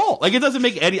a wall. Like, it doesn't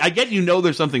make any, I get,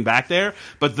 there's something back there,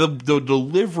 but the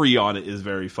delivery on it is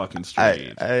very fucking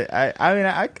strange.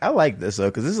 I like this though,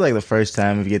 because this is like the first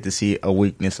time we get to see a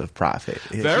weakness of Prophet.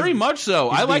 Very much so.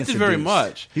 I liked it very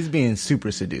much. He's being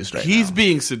super seduced right now. He's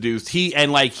being seduced.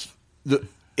 In the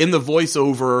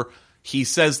voiceover, he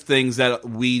says things that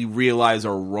we realize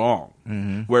are wrong.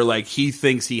 Where like he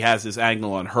thinks he has this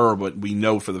angle on her, but we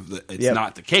know it's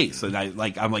not the case. And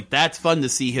I'm like, that's fun to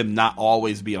see him not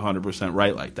always be 100%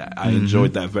 right like that. I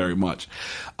enjoyed that very much.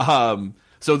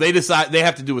 So they decide they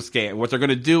have to do a scan. What they're going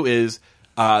to do is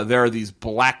there are these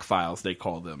black files, they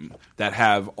call them, that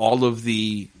have all of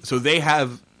the. So they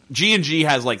have. G&G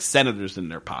has like senators in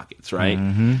their pockets, right?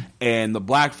 And the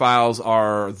black files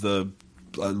are the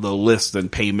list and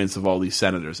payments of all these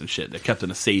senators and shit. They're kept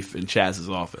in a safe in Chaz's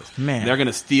office. Man, they're going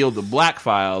to steal the black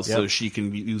files so she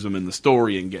can use them in the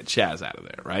story and get Chaz out of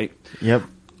there, right? Yep.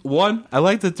 One, I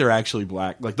like that they're actually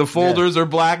black. Like, the folders are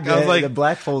black. I was like, the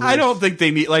black folders. I don't think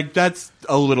they need, like, that's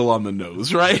a little on the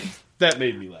nose, right? That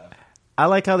made me laugh. I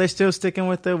like how they're still sticking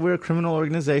with we're a criminal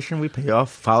organization. We pay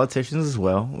off politicians as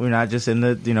well. We're not just in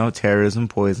the, terrorism,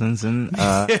 poisons, and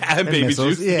and baby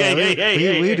missiles.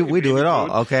 juice. We do it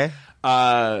all. Okay.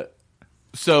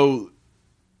 So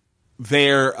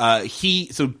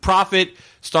Prophet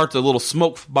starts a little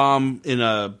smoke bomb in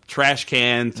a trash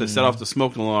can to set off the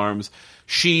smoking alarms.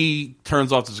 She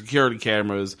turns off the security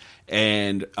cameras,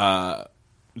 and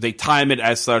they time it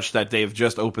as such that they've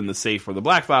just opened the safe where the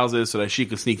black files is, so that she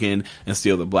can sneak in and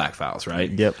steal the black files, right?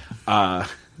 Yep.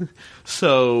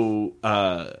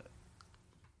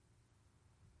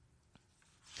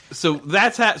 so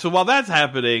while that's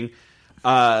happening,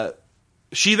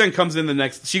 she then comes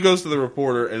in she goes to the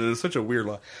reporter, and it's such a weird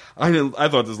line. I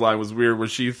thought this line was weird, where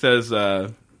she says,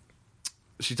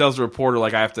 she tells the reporter,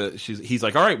 like, he's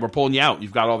like, all right, we're pulling you out.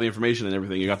 You've got all the information and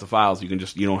everything. You got the files. You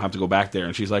don't have to go back there.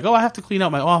 And she's like, oh, I have to clean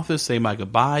out my office, say my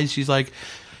goodbyes. She's like,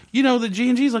 the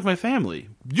G&G is like my family.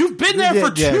 You've been there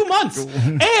for 2 months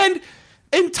and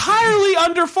entirely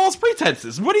under false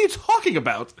pretenses. What are you talking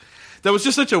about? That was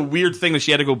just such a weird thing that she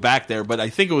had to go back there, but I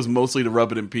think it was mostly to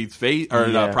rub it in Pete's face, or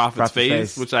Prophet's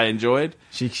face, which I enjoyed.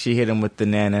 She hit him with the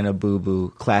Nana Boo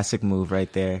Boo, classic move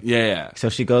right there. Yeah. So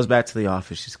she goes back to the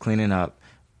office. She's cleaning up.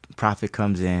 Prophet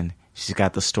comes in. She's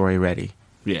got the story ready.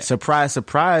 Yeah. Surprise,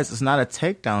 surprise! It's not a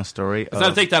takedown story. It's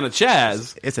not a takedown of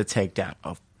Chaz. It's a takedown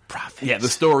of Prophet. Yeah, the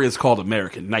story is called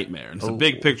American Nightmare, and it's a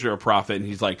big picture of Prophet, and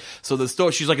he's like, so the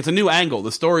story. She's like, it's a new angle.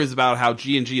 The story is about how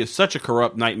G&G is such a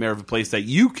corrupt nightmare of a place that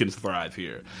you can thrive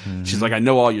here. Mm-hmm. She's like, I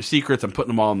know all your secrets. I'm putting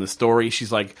them all in this story.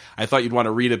 She's like, I thought you'd want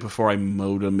to read it before I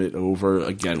modem it over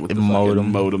again with the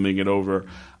modeming it over.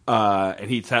 And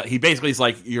he basically is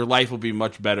like, your life will be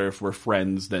much better if we're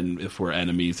friends than if we're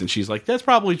enemies. And she's like, that's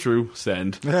probably true.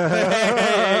 Send.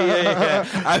 Yeah.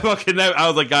 I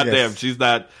was like, God damn, she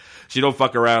don't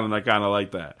fuck around, and I kind of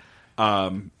like that.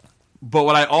 But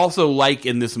what I also like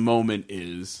in this moment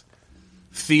is,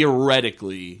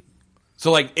 theoretically,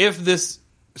 so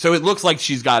it looks like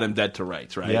she's got him dead to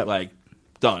rights, right? Yep. Like,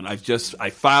 done. I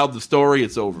filed the story.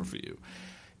 It's over for you.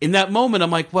 In that moment,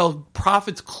 I'm like, well,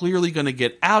 Prophet's clearly going to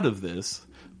get out of this,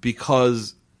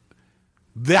 because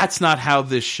that's not how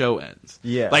this show ends.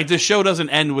 Yeah. Like, this show doesn't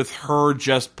end with her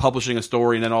just publishing a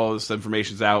story and then all this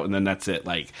information's out and then that's it.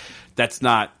 Like, that's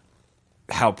not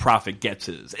how Prophet gets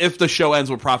his. If the show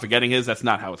ends with Prophet getting his, that's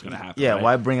not how it's going to happen. Yeah, right?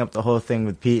 Why bring up the whole thing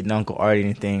with Pete and Uncle Artie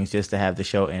and things just to have the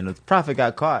show end with Prophet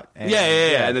got caught? And,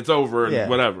 yeah, and it's over and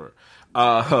whatever.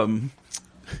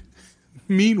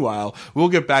 Meanwhile, we'll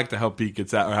get back to how Pete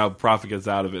gets out, or how Prophet gets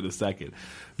out of it in a second.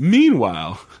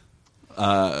 Meanwhile,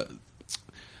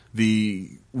 the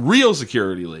real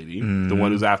security lady, the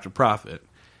one who's after Prophet,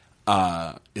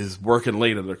 is working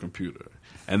late on their computer,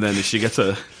 and then she gets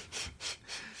a.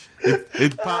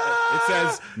 It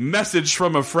says message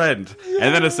from a friend,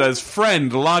 and then it says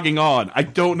friend logging on. I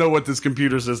don't know what this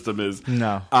computer system is.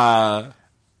 No.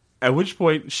 At which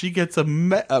point she gets a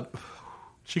message,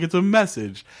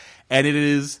 and it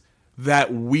is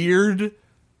that weird,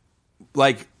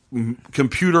 like,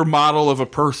 computer model of a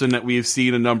person that we have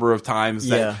seen a number of times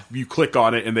that you click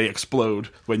on it and they explode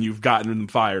when you've gotten them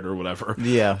fired or whatever.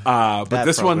 Yeah. But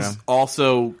this one's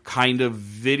also kind of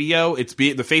video.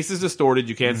 The face is distorted.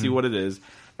 You can't see what it is.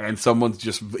 And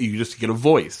you just get a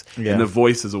voice. Yeah. And the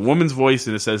voice is a woman's voice,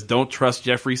 and it says, don't trust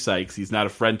Jeffrey Sykes. He's not a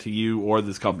friend to you or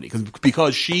this company.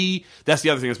 Because that's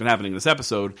the other thing that's been happening in this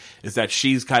episode, is that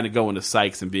she's kind of going to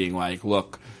Sykes and being like,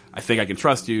 look, I think I can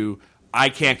trust you. I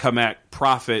can't come at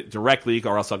Prophet directly,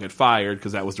 or else I'll get fired,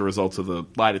 because that was the results of the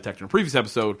lie detector in the previous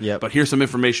episode. Yep. But here's some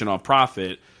information on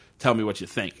Prophet. Tell me what you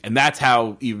think. And that's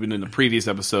how, even in the previous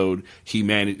episode, he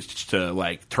managed to,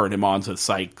 like, turn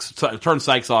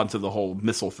Sykes onto the whole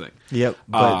missile thing. Yep.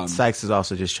 But Sykes is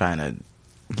also just trying to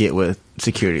get with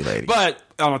security lady. But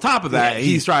on top of that,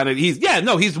 he's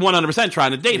 100%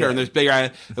 trying to date her, and there's bigger.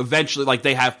 Eventually, like,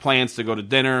 they have plans to go to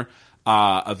dinner.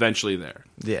 Eventually, there.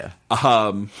 Yeah.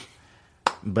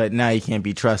 But now he can't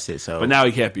be trusted. So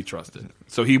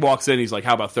he walks in. He's like,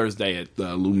 "How about Thursday at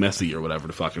Lou Messi or whatever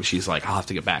the fuck?" And she's like, "I'll have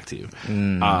to get back to you."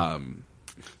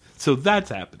 So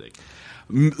that's happening.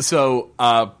 So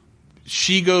the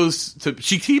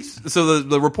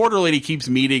reporter lady keeps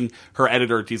meeting her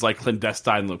editor at these, like,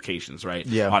 clandestine locations, right?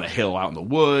 Yeah. On a hill out in the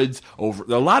woods, over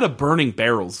a lot of burning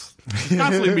barrels. She's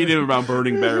constantly meeting them around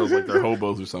burning barrels like they're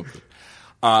hobos or something.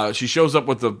 She shows up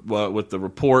with the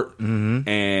report,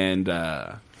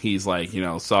 and he's like,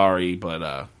 sorry,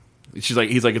 but he's like,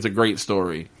 it's a great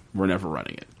story. We're never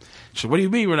running it. She's like, what do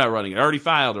you mean we're not running it? I already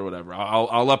filed or whatever.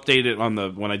 I'll update it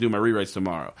when I do my rewrites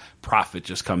tomorrow. Prophet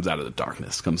just comes out of the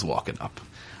darkness, comes walking up.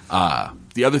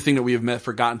 The other thing that we have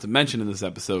forgotten to mention in this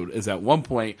episode is at one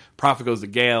point, Prophet goes to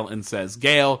Gale and says,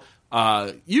 Gale,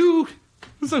 you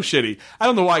so shitty. I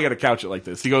don't know why I got to couch it like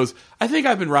this. He goes, I think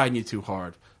I've been riding you too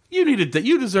hard.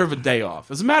 You deserve a day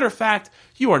off. As a matter of fact,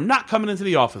 you are not coming into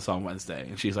the office on Wednesday.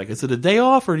 And she's like, is it a day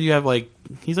off, or do you have, like...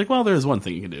 He's like, well, there's one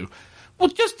thing you can do. Well,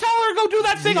 just tell her to go do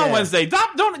that thing on Wednesday.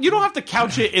 You don't have to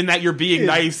couch it in that you're being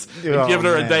nice and giving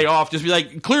her a day off. Just be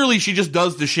like, clearly she just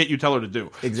does the shit you tell her to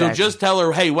do. Exactly. So just tell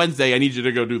her, hey, Wednesday, I need you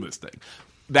to go do this thing.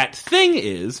 That thing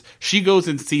is, she goes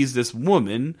and sees this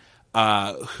woman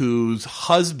whose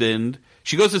husband...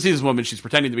 She goes to see this woman. She's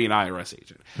pretending to be an IRS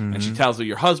agent. And she tells her,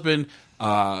 your husband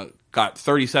got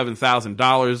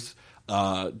 $37,000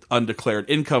 undeclared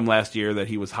income last year that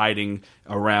he was hiding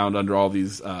around under all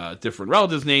these different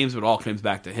relatives' names, but it all comes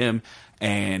back to him.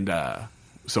 And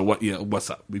so what's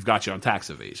up? We've got you on tax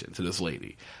evasion to this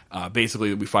lady.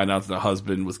 Basically, we find out that the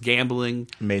husband was gambling,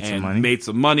 made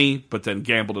some money, but then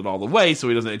gambled it all away. So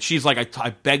he doesn't. And she's like,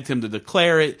 I begged him to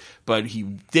declare it, but he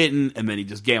didn't, and then he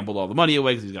just gambled all the money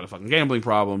away because he's got a fucking gambling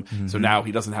problem. Mm-hmm. So now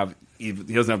he doesn't have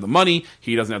the money.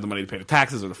 He doesn't have the money to pay the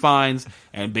taxes or the fines.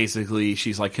 And basically,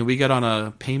 she's like, can we get on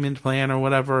a payment plan or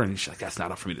whatever? And she's like, that's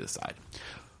not up for me to decide.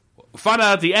 Find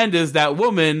out at the end is that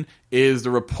woman is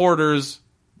the reporter's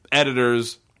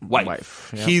editor's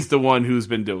wife. Yep. He's the one who's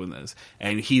been doing this,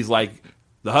 and he's like,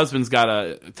 the husband's got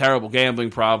a terrible gambling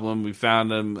problem. We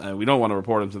found him, and we don't want to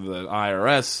report him to the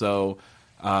IRS, so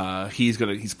he's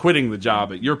quitting the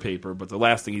job at your paper. But the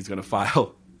last thing he's going to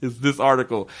file is this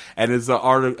article, and it's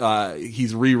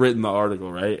he's rewritten the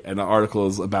article, right? And the article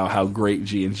is about how great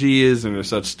G&G is, and they're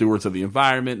such stewards of the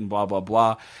environment, and blah blah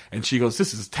blah. And she goes,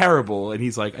 "This is terrible." And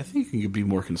he's like, "I think you could be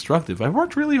more constructive. I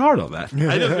worked really hard on that."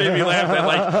 I just made me laugh that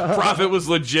like Prophet was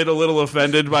legit a little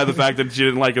offended by the fact that she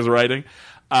didn't like his writing.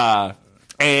 So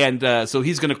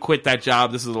he's going to quit that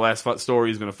job. This is the last story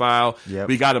he's going to file. Yep.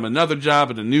 We got him another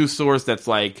job at a news source that's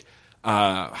like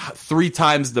 3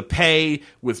 times the pay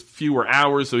with fewer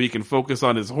hours so he can focus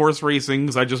on his horse racing,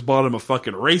 because I just bought him a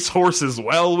fucking racehorse as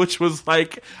well, which was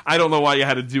like, I don't know why you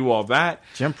had to do all that.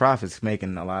 Jim Prophet's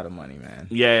making a lot of money, man.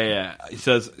 Yeah.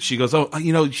 She goes,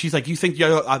 she's like, you think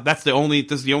this is the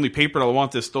only paper that I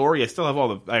want this story? I still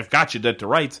have I've got you dead to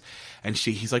rights. And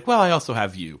he's like, well, I also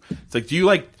have you. It's like, do you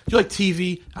like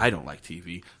TV? I don't like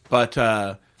TV, but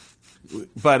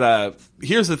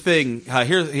here's the thing.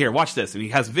 Here, watch this. And he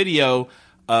has video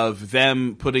of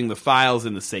them putting the files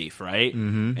in the safe, right?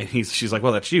 Mm-hmm. And she's like,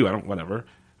 well, that's you. I don't, whatever.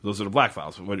 Those are the black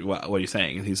files. What are you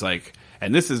saying? And he's like,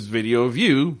 and this is video of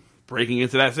you breaking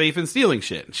into that safe and stealing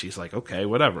shit. And she's like, okay,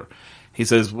 whatever. He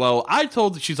says, well,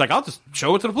 she's like, I'll just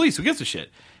show it to the police. Who gives a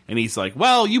shit? And he's like,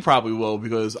 well, you probably will,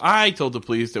 because I told the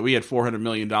police that we had $400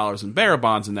 million in bearer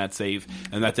bonds in that safe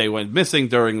and that they went missing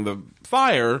during the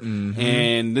fire. Mm-hmm.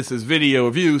 And this is video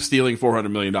of you stealing $400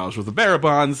 million worth of bearer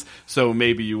bonds. So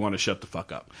maybe you want to shut the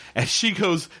fuck up. And she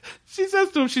says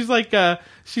to him, she's like, I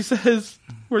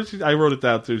wrote it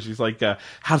down too. She's like, how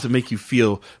does it make you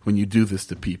feel when you do this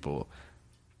to people?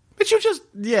 But you just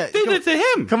did it to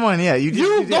him. Come on, yeah.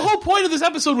 The whole point of this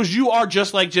episode was you are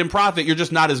just like Jim Prophet. You're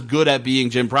just not as good at being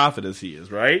Jim Prophet as he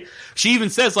is, right? She even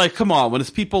says, like, come on, when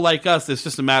it's people like us, it's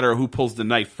just a matter of who pulls the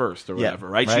knife first or whatever,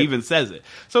 right? She even says it.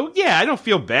 So, yeah, I don't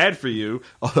feel bad for you.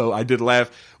 Although I did laugh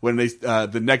when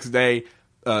the next day,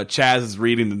 Chaz is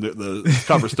reading the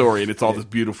cover story, and it's all this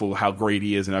beautiful, how great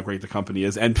he is and how great the company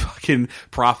is, and fucking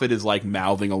Prophet is like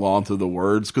mouthing along to the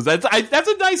words, because that's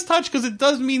a nice touch, because it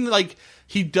does mean like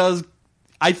he does.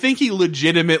 I think he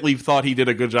legitimately thought he did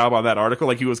a good job on that article.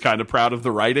 Like, he was kind of proud of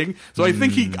the writing. So I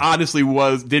think he honestly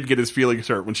did get his feelings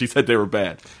hurt when she said they were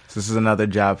bad. So this is another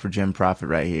job for Jim Prophet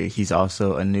right here. He's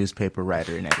also a newspaper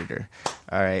writer and editor.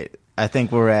 All right, I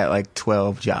think we're at like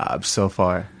 12 jobs so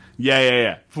far.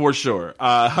 Yeah, for sure.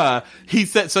 He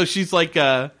said, so she's like,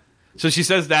 so she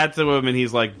says that to him, and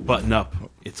he's like, button up,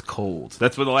 it's cold.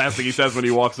 That's what the last thing he says when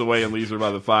he walks away and leaves her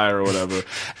by the fire or whatever.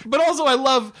 But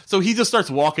also so he just starts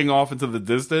walking off into the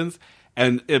distance,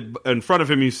 and in front of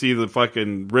him you see the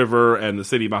fucking river and the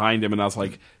city behind him, and I was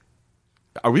like,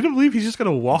 are we to believe he's just going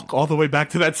to walk all the way back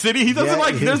to that city? He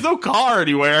doesn't there's no car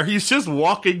anywhere. He's just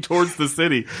walking towards the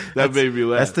city. That made me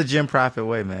laugh. That's the Jim Prophet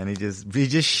way, man. He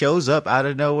just shows up out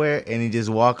of nowhere, and he just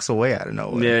walks away out of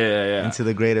nowhere. Yeah. Into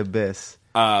the great abyss.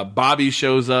 Bobby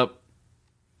shows up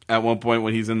at one point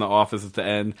when he's in the office at the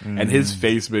end, and his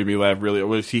face made me laugh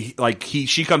really.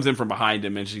 She comes in from behind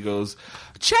him, and she goes,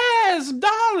 Chaz,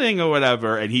 darling, or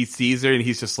whatever, and he sees her, and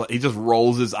he just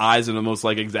rolls his eyes in the most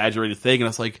like exaggerated thing, and I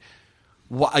was like,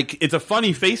 it's a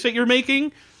funny face that you're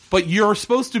making, but you're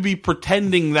supposed to be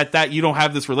pretending that you don't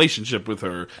have this relationship with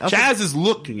her. Chaz is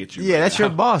looking at you. Yeah, that's your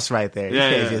boss right there.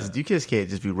 You just can't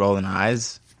just be rolling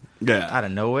eyes. Yeah, out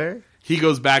of nowhere. He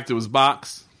goes back to his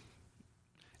box,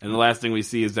 and the last thing we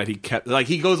see is that he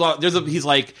goes on. He's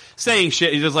like saying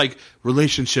shit. He's just like,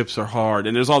 relationships are hard,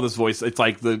 and there's all this voice. It's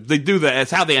like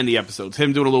it's how they end the episodes.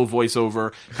 Him doing a little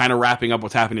voiceover, kind of wrapping up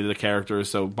what's happening to the characters.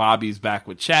 So Bobby's back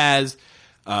with Chaz.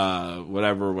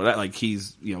 Whatever, like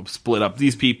he's split up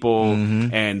these people,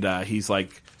 and he's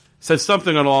like says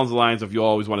something along the lines of, you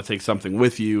always want to take something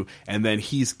with you, and then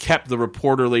he's kept the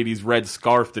reporter lady's red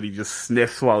scarf that he just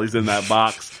sniffs while he's in that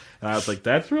box, and I was like,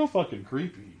 that's real fucking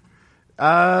creepy.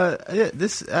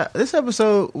 This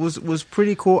episode was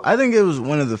pretty cool. I think it was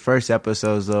one of the first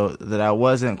episodes though that I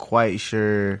wasn't quite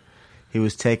sure he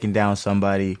was taking down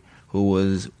somebody who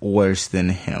was worse than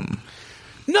him.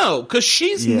 No, because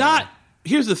she's not.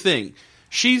 Here's the thing.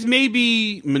 She's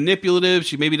maybe manipulative.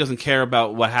 She maybe doesn't care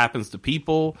about what happens to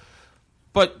people.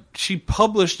 But she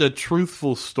published a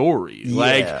truthful story.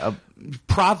 Yeah.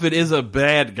 Prophet is a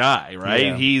bad guy, right?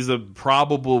 Yeah. He's a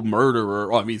probable murderer.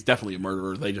 Well, I mean, he's definitely a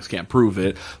murderer. They just can't prove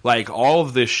it. Like, all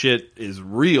of this shit is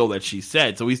real that she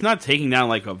said. So he's not taking down,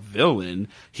 like, a villain.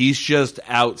 He's just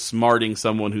outsmarting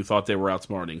someone who thought they were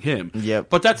outsmarting him. Yep.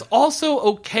 But that's also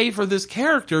okay for this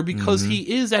character because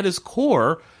he is, at his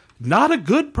core, not a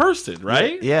good person,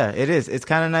 right? Yeah, it is. It's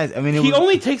kind of nice. I mean, He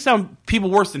only takes down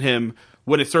people worse than him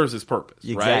when it serves his purpose,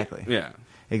 Exactly. right? Yeah.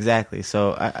 Exactly.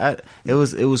 So it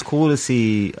was cool to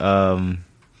see. It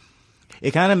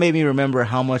kind of made me remember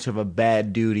how much of a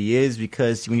bad dude he is,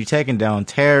 because when you're taking down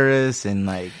terrorists and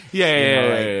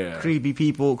creepy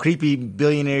people, creepy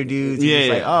billionaire dudes, it's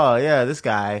like, oh yeah, this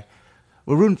guy,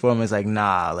 we're rooting for him. It's like,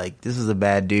 nah, like this is a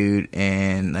bad dude,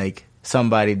 and like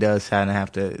somebody does kind of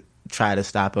have to try to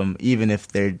stop him, even if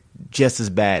they're just as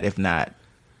bad, if not.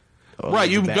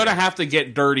 Right, you're going to have to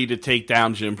get dirty to take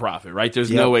down Jim Prophet, right? There's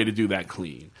no way to do that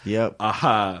clean. Yep.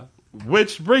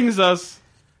 Which brings us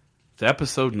to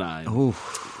episode 9.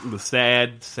 Oof. The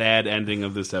sad ending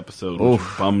of this episode, which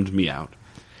bummed me out.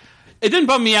 It didn't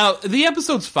bum me out. The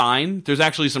episode's fine. There's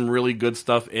actually some really good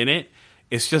stuff in it.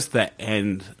 It's just the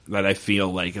end that I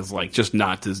feel like is like just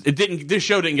not... This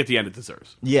show didn't get the end it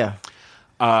deserves. Yeah.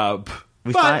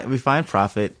 We find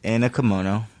Prophet in a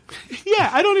kimono. Yeah,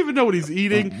 I don't even know what he's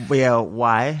eating. Yeah,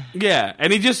 why? Yeah,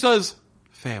 and he just says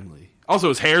family. Also,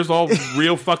 his hair's all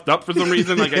real fucked up for some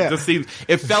reason. Like,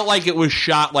 it felt like it was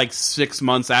shot like 6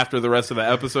 months after the rest of the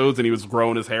episodes, and he was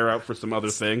growing his hair out for some other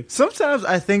thing. Sometimes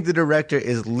I think the director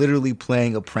is literally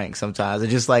playing a prank. Sometimes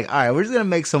they're just like, all right, we're just gonna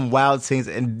make some wild scenes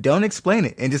and don't explain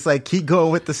it, and just like keep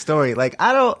going with the story. Like,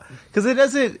 I don't, because it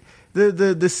doesn't.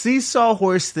 The seesaw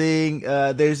horse thing,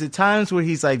 there's at times where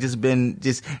he's like he's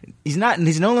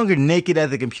no longer naked at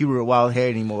the computer with wild hair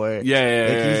anymore.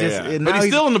 Yeah. But he's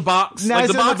still in the box. Now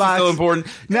the box is still important.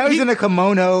 Now he's in a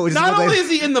kimono. Not only is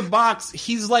he in the box,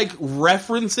 he's like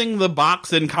referencing the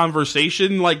box in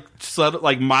conversation, like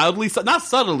mildly, not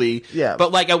subtly,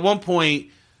 but like at one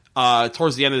point,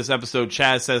 towards the end of this episode,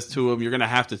 Chaz says to him, "You're gonna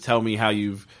have to tell me how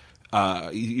you're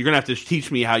gonna have to teach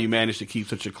me how you managed to keep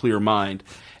such a clear mind."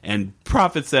 And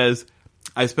Prophet says,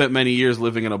 I spent many years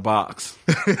living in a box.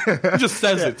 Just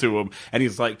says it to him. And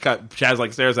he's like, Chaz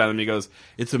like stares at him and he goes,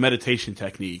 it's a meditation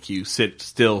technique. You sit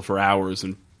still for hours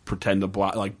and pretend to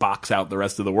box out the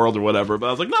rest of the world or whatever. But I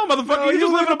was like, no, motherfucker, you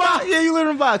just live in a box. Yeah, you live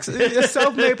in a box. A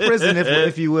self-made prison,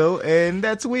 if you will. And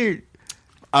that's weird.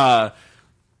 So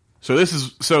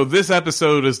this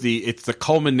episode is it's the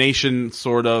culmination,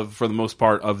 sort of, for the most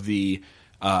part, of the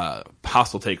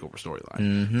hostile takeover storyline.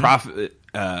 Mm-hmm. Prophet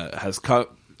has come.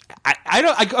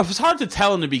 It was hard to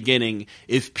tell in the beginning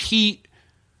if Pete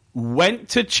went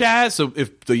to Chaz, so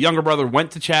if the younger brother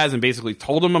went to Chaz and basically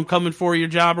told him, I'm coming for your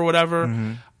job or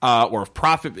whatever, or if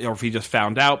Prophet, or if he just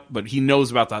found out, but he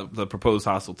knows about the proposed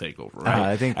hostile takeover, right?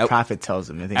 I think Prophet tells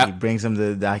him. I think he brings him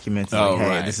the documents and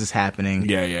hey, this is happening.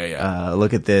 Yeah.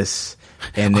 Look at this.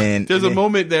 And then there's a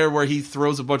moment there where he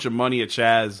throws a bunch of money at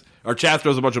Chaz, or Chaz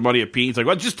throws a bunch of money at Pete. He's like,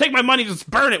 well, just take my money, just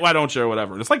burn it, why don't you, or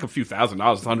whatever. And it's like a few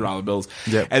 $1,000s, $100 bills.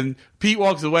 Yep. And Pete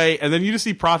walks away, and then you just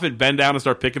see Prophet bend down and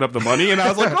start picking up the money, and I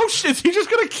was like, oh shit, is he just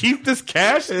going to keep this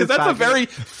cash? Because that's a very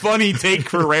funny take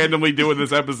for randomly doing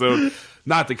this episode.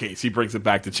 Not the case. He brings it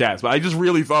back to Chaz. But I just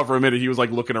really thought for a minute he was like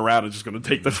looking around and just going to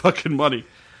take the fucking money.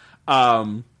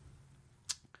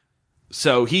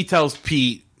 So he tells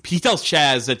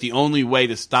Chaz that the only way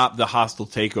to stop the hostile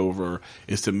takeover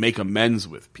is to make amends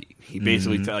with Pete. He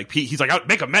basically Pete. He's like, I'll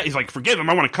make amends. He's like, forgive him.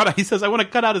 I want to cut out. He says, I want to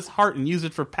cut out his heart and use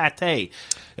it for pate.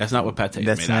 That's not what pate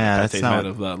is made out of. Pate's made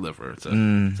of liver. It's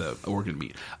a organ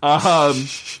meat.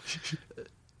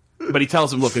 But he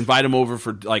tells him, look, invite him over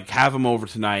have him over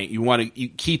tonight. You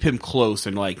keep him close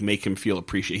and make him feel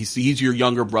appreciated. He's your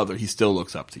younger brother. He still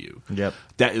looks up to you. Yep.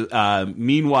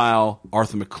 Meanwhile,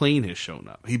 Arthur McLean has shown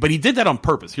up. But he did that on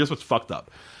purpose. Here's what's fucked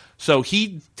up. So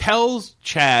he tells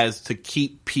Chaz to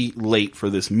keep Pete late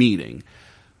for this meeting,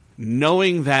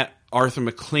 knowing that Arthur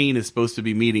McLean is supposed to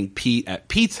be meeting Pete at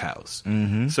Pete's house,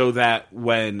 so that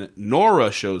when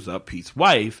Nora shows up, Pete's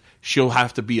wife, she'll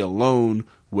have to be alone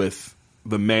with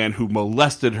the man who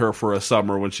molested her for a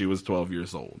summer when she was 12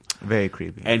 years old. Very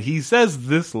creepy. And he says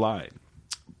this line.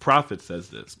 Prophet says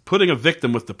this. Putting a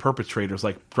victim with the perpetrator is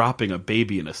like dropping a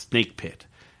baby in a snake pit.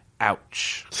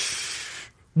 Ouch.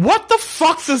 What the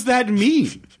fuck does that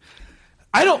mean?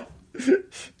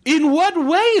 In what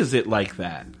way is it like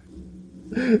that?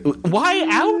 Why?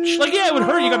 Ouch! Like, yeah, it would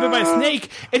hurt. You got bit by a snake.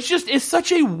 It's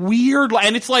such a weird,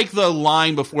 and it's like the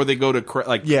line before they go to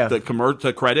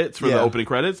the credits for the opening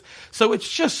credits. So it's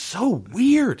just so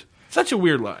weird. Such a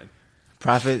weird line.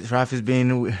 Prophet's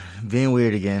being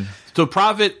weird again. So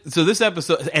this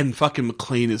episode, and fucking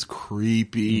McClane is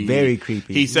creepy. Very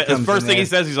creepy. He said the first thing he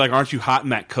says, he's like, "Aren't you hot in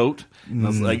that coat?" And I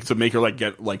was like, to make her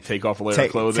take off a layer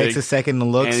of clothing. Takes a second to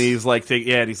look. And he's like,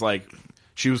 and he's like,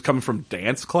 she was coming from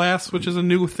dance class, which is a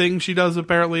new thing she does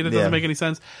apparently, and it doesn't make any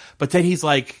sense. But then he's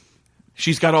like,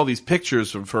 she's got all these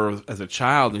pictures of her as a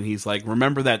child, and he's like,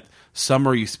 "Remember that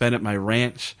summer you spent at my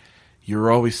ranch? You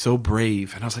were always so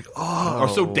brave." And I was like, or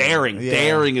so daring. Yeah.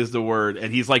 Daring is the word.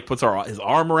 And he's like, puts his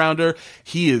arm around her.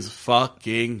 He is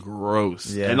fucking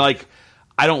gross. Yeah. And like,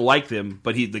 I don't like him,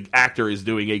 but the actor is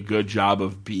doing a good job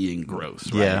of being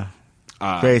gross. Right?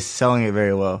 Yeah. Selling it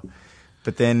very well.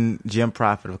 But then Jim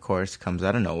Prophet, of course, comes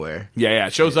out of nowhere. Yeah.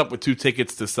 Shows up with 2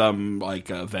 tickets to some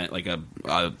event,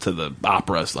 to the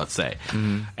operas, let's say.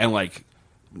 Mm-hmm. And like,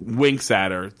 winks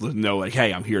at her,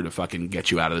 hey, I'm here to fucking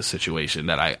get you out of this situation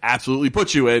that I absolutely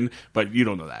put you in, but you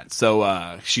don't know that.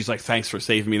 So she's like, thanks for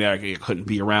saving me there. I couldn't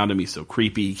be around him. He's so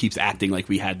creepy. He keeps acting like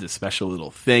we had this special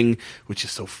little thing, which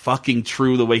is so fucking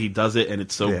true the way he does it, and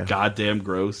it's so goddamn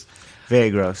gross. Very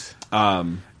gross.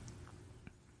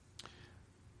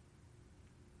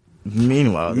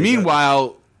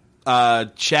 Meanwhile,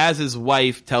 Chaz's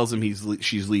wife tells him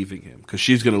she's leaving him because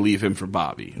she's going to leave him for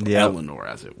Bobby, Eleanor,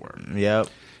 as it were. Yep.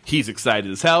 He's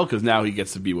excited as hell because now he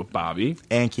gets to be with Bobby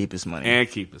and keep his money.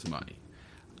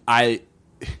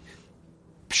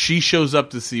 She shows up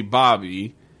to see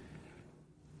Bobby,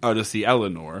 or to see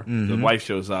Eleanor. Mm-hmm. The wife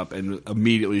shows up, and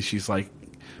immediately she's like,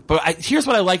 here's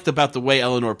what I liked about the way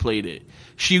Eleanor played it.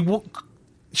 She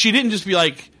didn't just be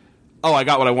like, "Oh, I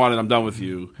got what I wanted. I'm done with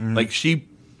you." Mm-hmm. Like she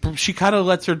kind of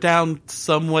lets her down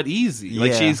somewhat easy.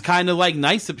 Like she's kind of like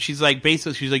nice. She's like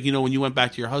basically she's like, when you went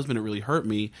back to your husband, it really hurt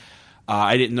me.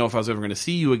 I didn't know if I was ever going to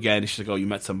see you again. And she's like, "Oh, you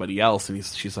met somebody else?" And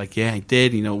she's like, "Yeah, I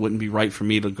did. It wouldn't be right for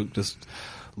me to just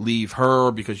leave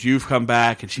her because you've come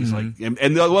back." And she's like, and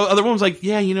the other woman's like,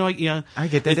 "Yeah, I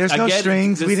get that. There's no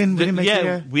strings. We didn't make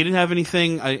we didn't have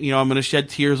anything. I'm going to shed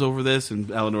tears over this." And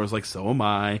Eleanor's like, "So am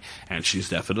I." And she's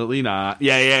definitely not.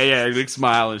 Yeah. Big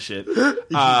smile and shit.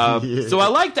 So I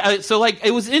liked that. So like,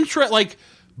 it was interesting. Like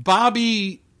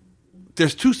Bobby,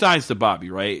 there's 2 sides to Bobby,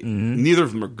 right? Mm-hmm. Neither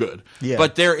of them are good. Yeah.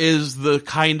 But there is the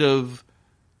kind of,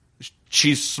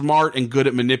 she's smart and good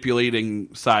at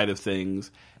manipulating side of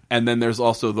things. And then there's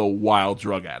also the wild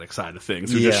drug addict side of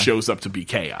things who just shows up to be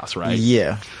chaos, right?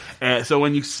 Yeah. And so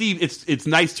when you see, it's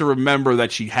nice to remember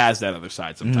that she has that other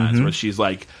side sometimes, where she's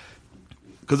like,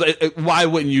 because why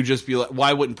wouldn't you just be like,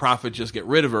 why wouldn't Prophet just get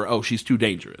rid of her? Oh, she's too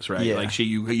dangerous, right? Yeah. Like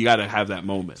you got to have that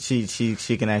moment. She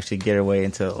can actually get her way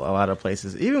into a lot of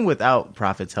places, even without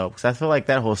Prophet's help. Because I feel like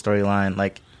that whole storyline,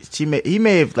 like he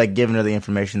may have like given her the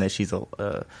information that she's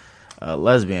a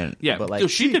lesbian. Yeah, but like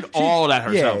she did all that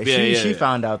herself. She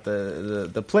found out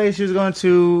the place she was going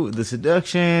to, the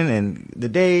seduction and the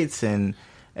dates and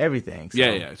everything. So.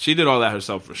 Yeah, she did all that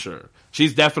herself for sure.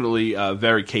 She's definitely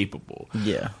very capable.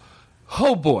 Yeah.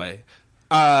 Oh boy,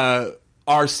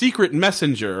 our secret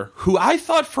messenger, who I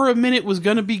thought for a minute was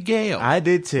going to be Gail. I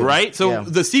did too. Right? So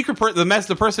the secret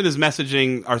the person is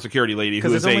messaging our security lady,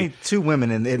 who is there's only 2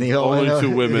 women in the whole. Only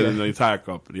 2 women in the entire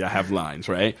company. I have lines,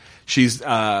 right? She's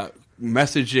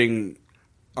messaging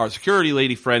our security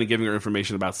lady friend and giving her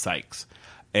information about Sykes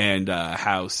and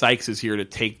how Sykes is here to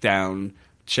take down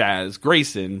Chaz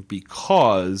Grayson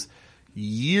because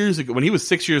years ago, when he was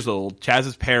 6 years old,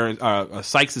 Sykes'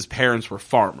 parents were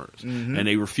farmers, and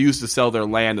they refused to sell their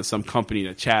land to some company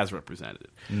that Chaz represented.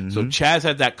 Mm-hmm. So Chaz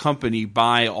had that company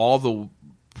buy all the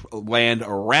land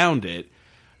around it,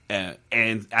 and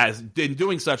in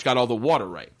doing such, got all the water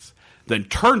rights. Then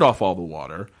turned off all the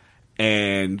water,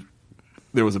 and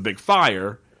there was a big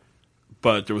fire,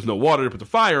 but there was no water to put the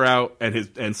fire out,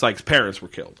 and Sykes' parents were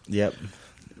killed. Yep.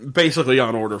 Basically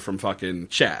on order from fucking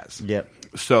Chaz. Yep.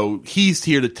 So he's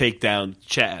here to take down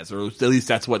Chaz, or at least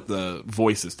that's what the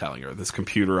voice is telling her, this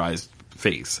computerized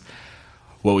face.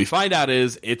 What we find out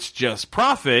is it's just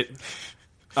Prophet,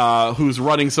 who's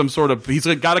running some sort of... He's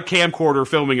got a camcorder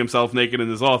filming himself naked in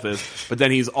his office, but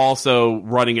then he's also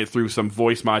running it through some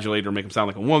voice modulator to make him sound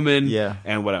like a woman,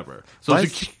 and whatever. So why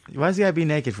does he gotta be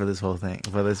naked for this whole thing,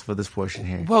 for this portion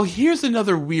here? Well, here's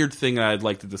another weird thing that I'd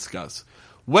like to discuss.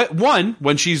 One,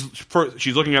 when she's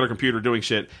looking at her computer doing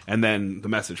shit, and then the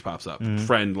message pops up,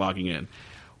 friend logging in.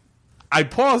 I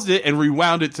paused it and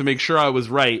rewound it to make sure I was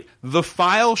right. The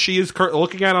file she is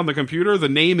looking at on the computer, the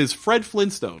name is Fred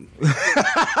Flintstone.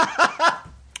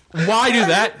 Why do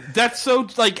that? That's so,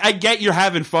 like, I get you're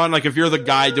having fun. Like, if you're the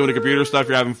guy doing the computer stuff,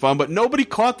 you're having fun. But nobody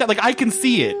caught that. Like, I can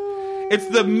see it. It's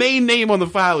the main name on the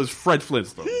file is Fred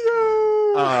Flintstone.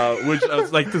 Which I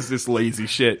was like, this is lazy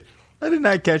shit. I did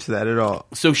not catch that at all.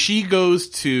 So she goes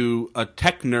to a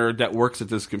tech nerd that works at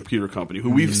this computer company, who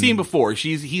we've seen before.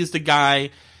 He's the guy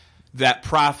that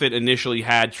Prophet initially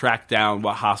had tracked down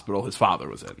what hospital his father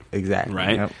was in. Exactly.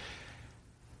 Right? Yep.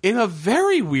 In a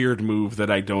very weird move that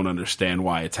I don't understand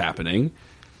why it's happening,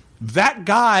 that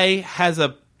guy has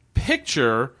a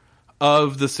picture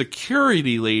of the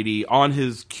security lady on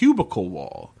his cubicle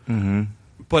wall. Mm-hmm.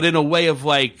 But in a way of,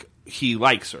 like, he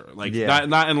likes her. Like,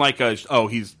 not in like a,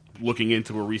 he's looking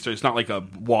into a research. It's not like a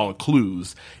wall of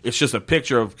clues. It's just a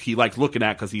picture of he likes looking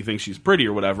at because he thinks she's pretty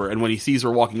or whatever. And when he sees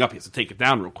her walking up, he has to take it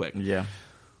down real quick. Yeah.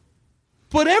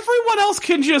 But everyone else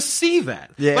can just see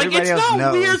that. Yeah, like, it's not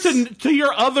knows. weird to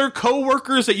your other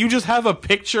coworkers that you just have a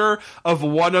picture of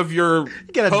one of your You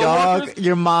get a dog,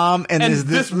 your mom, and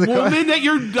this woman that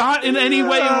you're not in any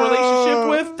way in a relationship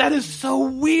with. That is so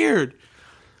weird.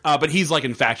 But he's, like,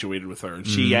 infatuated with her. And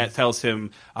she tells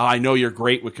him, I know you're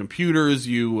great with computers.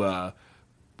 You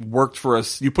worked for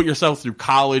us. You put yourself through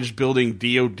college building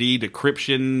DoD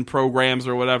decryption programs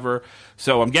or whatever.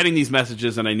 So I'm getting these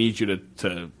messages, and I need you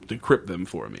to decrypt them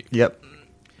for me. Yep.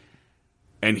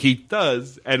 And he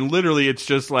does. And literally, it's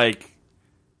just like,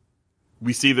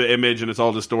 we see the image, and it's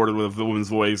all distorted with the woman's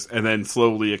voice, and then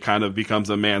slowly it kind of becomes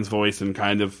a man's voice and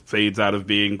kind of fades out of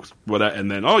being whatever. And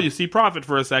then, you see Prophet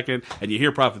for a second, and you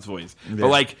hear Prophet's voice. Yeah. But,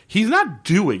 like, he's not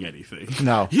doing anything.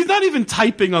 No. He's not even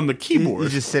typing on the keyboard.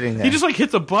 He's just sitting there. He just, like,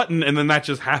 hits a button, and then that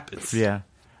just happens. Yeah.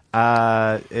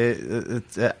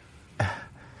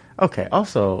 Okay,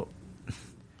 also,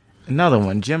 another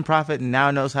one. Jim Prophet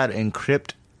now knows how to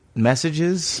encrypt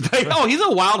messages. He's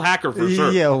a wild hacker for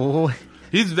sure. Yeah,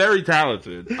 he's very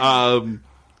talented.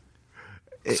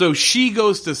 So she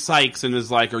goes to Sykes and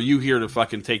is like, are you here to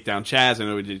fucking take down Chaz? I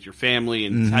know it did your family.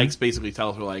 And Sykes basically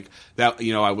tells her, like, that,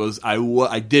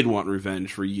 I did want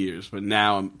revenge for years, but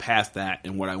now I'm past that.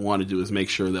 And what I want to do is make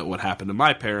sure that what happened to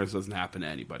my parents doesn't happen to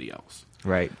anybody else.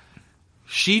 Right.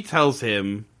 She tells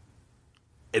him,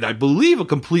 and I believe a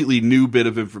completely new bit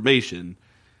of information,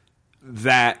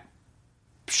 that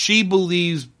she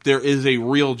believes there is a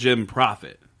real Jim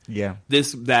Prophet. Yeah.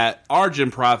 That our Jim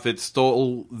Prophet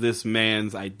stole this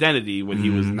man's identity when he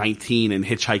was 19 and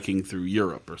hitchhiking through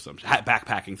Europe or something,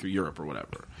 backpacking through Europe or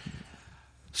whatever.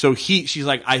 So she's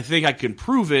like, I think I can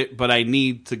prove it, but I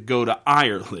need to go to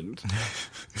Ireland.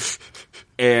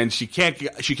 And she can't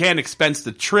expense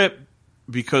the trip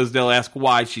because they'll ask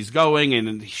why she's going,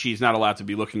 and she's not allowed to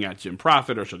be looking at Jim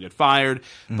Prophet or she'll get fired.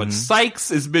 But Sykes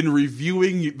has been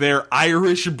reviewing their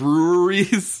Irish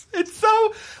breweries. It's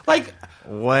so, like...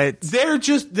 What?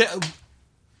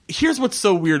 Here's what's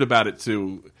so weird about it,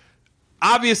 too.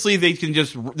 Obviously,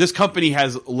 this company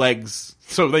has legs,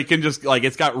 so they can just, like,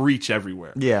 it's got reach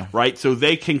everywhere. Yeah. Right? So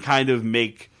they can kind of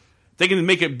make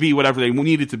it be whatever they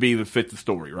need it to be to fit the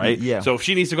story, right? Yeah. So if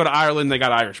she needs to go to Ireland, they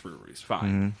got Irish breweries.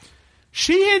 Fine.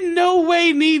 She in no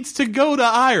way needs to go to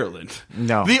Ireland.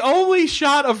 No. The only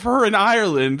shot of her in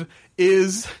Ireland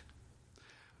is...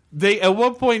 at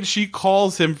one point, she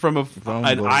calls him from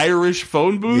an Irish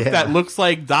phone booth that looks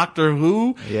like Doctor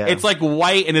Who. Yeah. It's like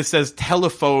white and it says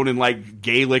telephone in like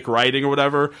Gaelic writing or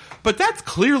whatever. But that's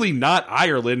clearly not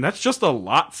Ireland. That's just a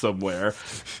lot somewhere.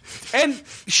 And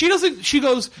she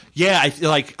goes, yeah,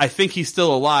 I think he's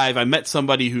still alive. I met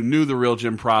somebody who knew the real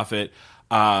Jim Prophet.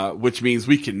 Which means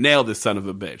we can nail this son of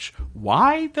a bitch.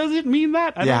 Why does it mean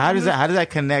that? How does that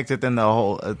connect within the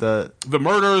whole the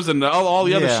murders and all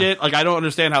the other shit? Like, I don't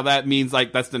understand how that means,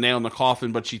 like, that's the nail in the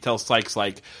coffin. But she tells Sykes,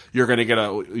 like, you're gonna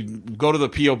go to the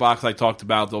P.O. box I talked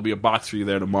about. There'll be a box for you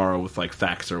there tomorrow with like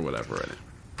facts or whatever in it.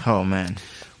 Oh man,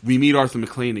 we meet Arthur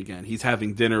McLean again. He's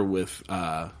having dinner with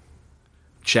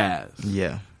Chaz.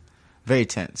 Yeah. Very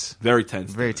tense. Very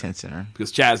tense. Very tense in her.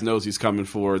 Because Chaz knows he's coming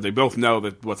for... They both know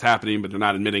that what's happening, but they're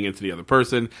not admitting it to the other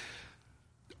person.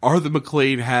 Arthur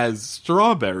McLean has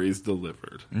strawberries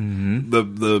delivered.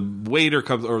 The waiter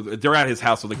comes... Or they're at his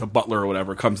house, so like the butler or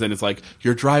whatever comes in. It's like,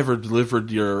 your driver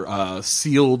delivered your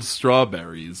sealed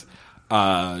strawberries.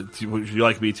 Would you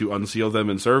like me to unseal them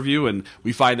and serve you? And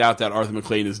we find out that Arthur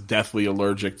McLean is deathly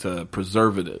allergic to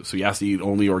preservatives. So he has to eat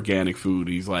only organic food.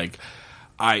 He's like...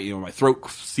 my throat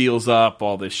seals up,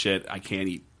 all this shit. I can't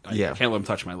eat. I can't let him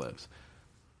touch my lips.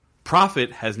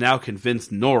 Prophet has now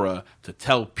convinced Nora to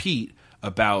tell Pete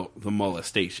about the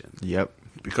molestation. Yep.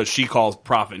 because she calls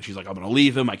Prophet and she's like, I'm going to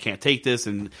leave him. I can't take this.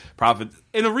 And Prophet,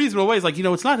 in a reasonable way, is like,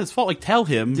 it's not his fault. Like, tell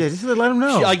him. Yeah, just let him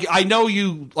know. I know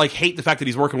you hate the fact that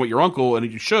he's working with your uncle,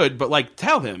 and you should, but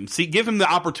tell him. See, give him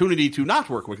the opportunity to not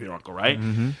work with your uncle, right?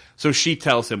 Mm-hmm. So she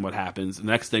tells him what happens. The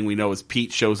next thing we know is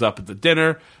Pete shows up at the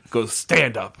dinner, goes,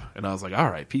 stand up. And I was like, all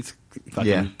right, Pete's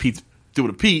doing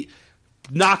a Pete.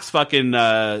 Knocks fucking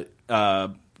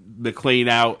McClane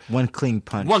out. One clean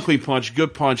punch.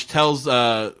 Good punch. Tells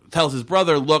his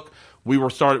brother, look, we were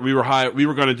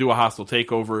going to do a hostile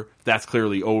takeover. That's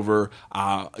clearly over.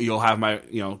 You'll have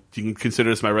you can consider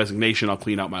this my resignation. I'll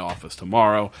clean out my office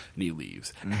tomorrow. And he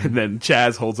leaves. Mm-hmm. And then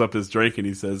Chaz holds up his drink and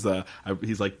he says,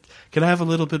 he's like, can I have a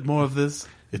little bit more of this?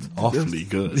 It's awfully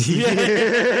good. Hell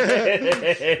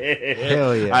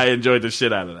yeah. I enjoyed the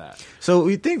shit out of that. So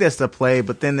we think that's the play,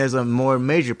 but then there's a more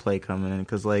major play coming in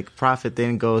because Prophet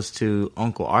then goes to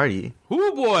Uncle Artie.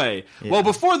 Oh boy! Yeah. Well,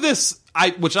 before this,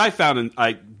 I found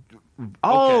I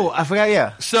forgot.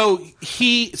 Yeah. So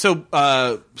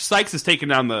Sykes is taking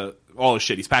down all his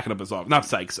shit. He's packing up his office. Not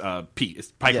Sykes. Pete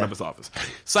is packing up his office.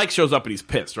 Sykes shows up and he's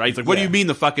pissed. Right? He's like, "What do you mean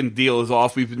the fucking deal is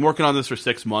off? We've been working on this for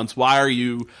 6 months. Why are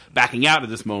you backing out at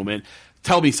this moment?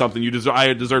 Tell me something.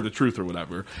 I deserve the truth or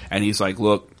whatever." And he's like,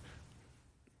 "Look,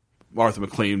 Arthur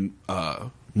McClane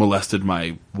molested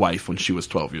my wife when she was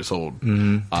 12 years old."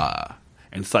 Mm-hmm.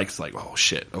 And Sykes is like, "Oh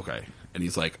shit, okay." And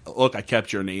he's like, "Look, I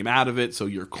kept your name out of it, so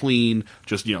you're clean.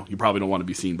 Just you probably don't want to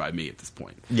be seen by me at this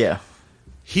point." Yeah.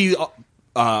 He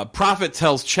Prophet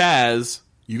tells Chaz,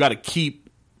 "You got to keep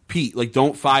Pete.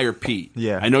 Don't fire Pete.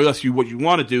 Yeah. I know that's what you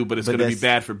want to do, but it's going to be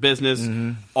bad for business.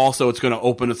 Mm-hmm. Also, it's going to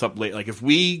open us up late. If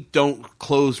we don't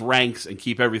close ranks and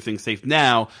keep everything safe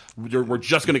now, we're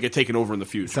just going to get taken over in the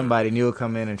future. Somebody new will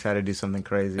come in and try to do something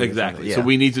crazy. Exactly. Yeah. So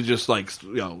we need to just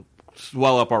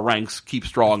swell up our ranks, keep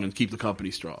strong, and keep the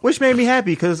company strong." Which made me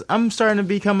happy because I'm starting to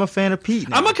become a fan of Pete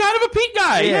now. I'm a kind of a Pete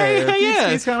guy.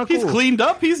 Yeah. He's kind of cool. He's cleaned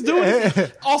up. He's doing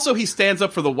it. Also, he stands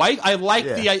up for the wife. I like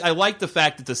the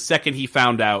fact that the second he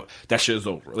found out, that shit is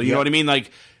over. You know what I mean?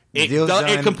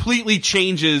 It completely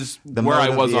changes where I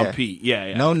was on Pete.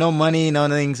 Yeah. No money, no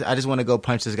things. I just want to go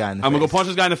punch this guy in the face. I'm going to go punch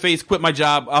this guy in the face, quit my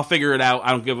job. I'll figure it out.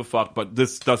 I don't give a fuck, but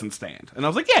this doesn't stand. And I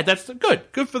was like, yeah, that's good.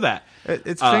 Good for that.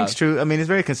 It's true. I mean, it's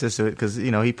very consistent because,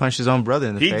 he punched his own brother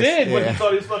in the face. He did when he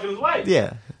thought he was fucking his wife.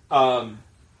 Yeah.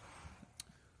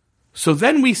 So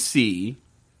then we see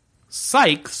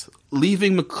Sykes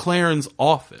leaving McLaren's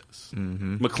office.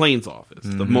 Mm-hmm. McClane's office.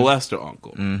 Mm-hmm. The molester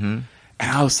uncle. Mm-hmm.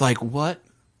 And I was like, what?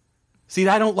 See,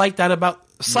 I don't like that about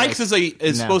Sykes.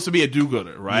 Is supposed to be a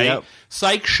do-gooder, right? Yep.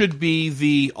 Sykes should be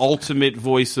the ultimate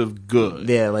voice of good.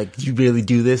 Yeah, you really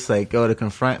do this, go to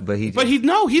confront, but he's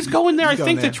going there. I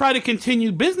think to try to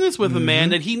continue business with a man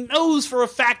that he knows for a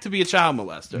fact to be a child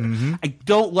molester. Mm-hmm. I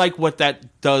don't like what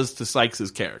that does to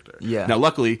Sykes' character. Yeah. Now,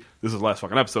 luckily, this is the last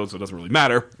fucking episode, so it doesn't really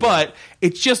matter. But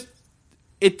Sykes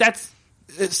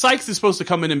is supposed to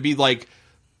come in and be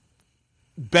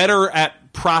better at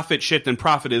Prophet shit than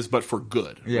Prophet is, but for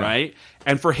good, right?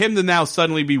 And for him to now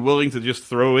suddenly be willing to just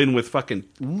throw in with fucking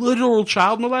literal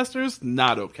child molesters,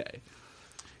 not okay.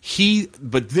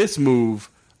 But this move,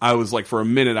 I was for a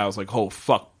minute, I was like, oh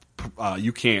fuck,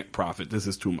 you can't, Prophet, this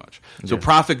is too much. So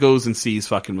Prophet goes and sees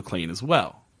fucking McClane as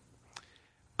well.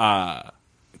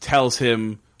 Tells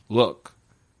him, look,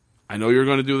 I know you're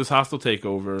going to do this hostile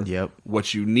takeover. Yep.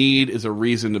 What you need is a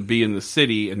reason to be in the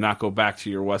city and not go back to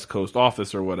your West Coast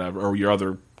office or whatever, or your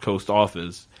other coast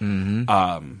office. Mm-hmm.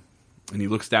 And he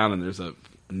looks down and there's a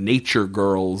Nature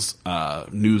Girls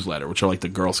newsletter, which are the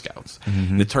Girl Scouts.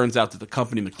 Mm-hmm. And it turns out that the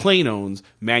company McClane owns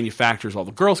manufactures all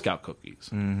the Girl Scout cookies.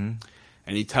 Mm-hmm.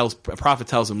 And Prophet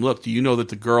tells him, look, do you know that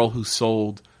the girl who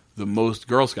sold the most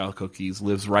Girl Scout cookies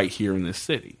lives right here in this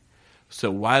city? So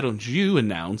why don't you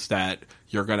announce that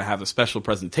you're going to have a special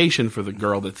presentation for the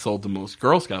girl that sold the most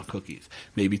Girl Scout cookies?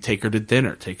 Maybe take her to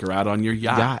dinner, take her out on your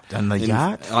yacht. On the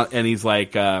yacht? And he's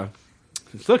like,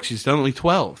 look, she's only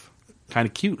 12. Kind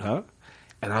of cute, huh?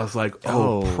 And I was like,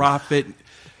 oh. Prophet,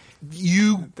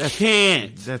 you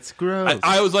can't. That's gross.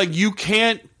 I was like, you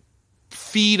can't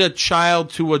feed a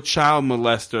child to a child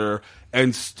molester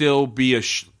and still be a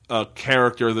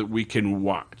character that we can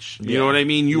watch. You know what I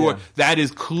mean? That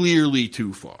is clearly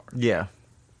too far. Yeah.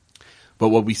 But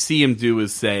what we see him do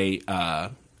is say,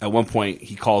 at one point,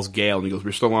 he calls Gail and he goes,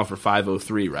 we're still on for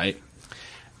 503, right?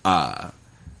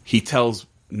 He tells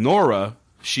Nora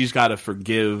she's got to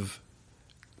forgive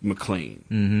McClane.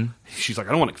 Mm-hmm. She's like,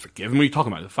 I don't want to forgive him. What are you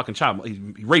talking about? The fucking child.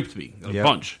 He raped me a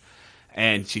bunch.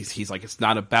 And he's like, it's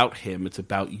not about him. It's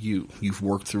about you. You've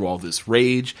worked through all this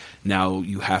rage. Now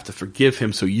you have to forgive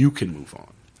him so you can move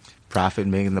on. Prophet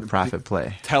making the prophet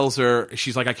play. Tells her,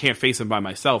 she's like, I can't face him by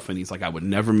myself. And he's like, I would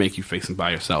never make you face him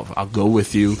by yourself. I'll go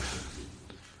with you.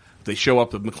 They show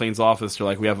up at McClane's office. They're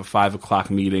like, we have a 5 o'clock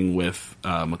meeting with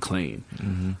McClane.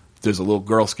 Mm-hmm. There's a little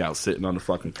Girl Scout sitting on the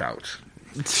fucking couch.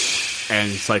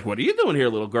 And it's like, what are you doing here,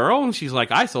 little girl? And she's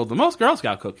like, I sold the most Girl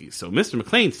Scout cookies. So Mr.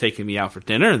 McClane's taking me out for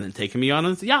dinner and then taking me on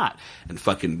his yacht. And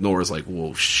fucking Nora's like,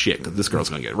 well, shit, this girl's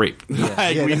going to get raped.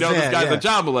 Yeah. We know this guy's a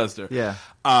child molester. Yeah.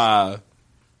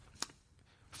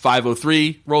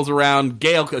 5:03 rolls around.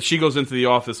 Gail, she goes into the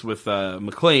office with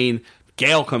McClane.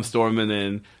 Gail comes storming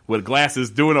in with glasses,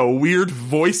 doing a weird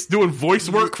voice, doing voice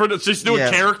work she's doing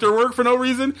character work for no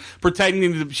reason,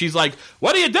 pretending she's like,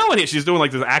 "What are you doing here?" She's doing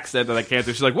like this accent that I can't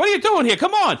do. She's like, "What are you doing here?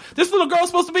 Come on, this little girl's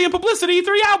supposed to be in publicity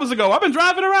 3 hours ago. I've been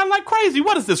driving around like crazy.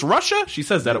 What is this, Russia?" She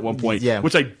says that at one point,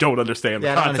 which I don't understand.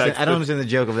 Yeah, I don't understand the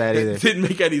joke of that either. It didn't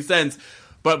make any sense,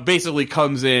 but basically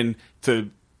comes in to.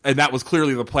 And that was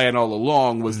clearly the plan all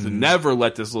along, was to never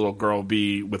let this little girl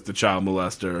be with the child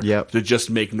molester. Yep. To just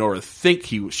make Nora think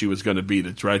she was going to be,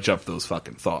 to dredge up those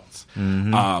fucking thoughts.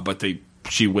 But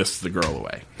she whisks the girl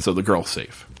away. So the girl's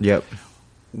safe. Yep.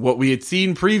 What we had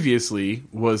seen previously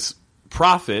was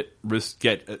Prophet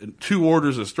get 2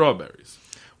 orders of strawberries.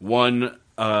 One...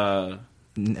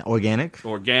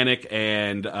 organic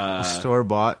and store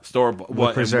bought.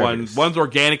 One's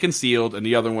organic and sealed, and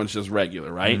the other one's just regular,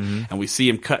 right? And we see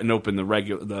him cutting open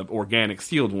the organic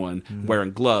sealed one,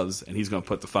 wearing gloves, and he's going to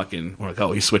put the fucking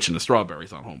he's switching the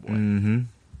strawberries on homeboy.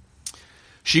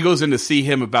 She goes in to see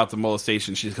him about the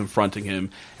molestation. She's confronting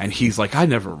him, and he's like, "I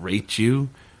never raped you."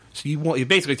 So you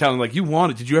basically telling him like, "You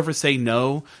wanted? Did you ever say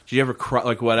no? Did you ever cry?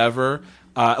 Like whatever."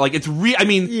 It's I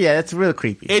mean, yeah, it's real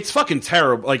creepy. It's fucking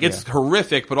terrible. Like it's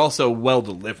horrific, but also well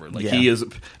delivered. Like he is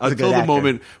until the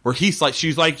moment where she's like,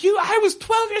 I was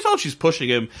 12 years old. She's pushing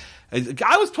him.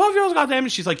 I was 12 years old. Goddamn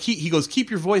it! She's like, he goes, keep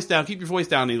your voice down.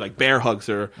 And he like bear hugs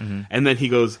her, and then he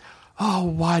goes, "Oh,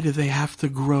 why do they have to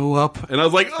grow up?" And I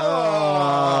was like,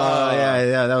 "Oh,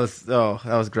 yeah, that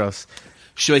was gross."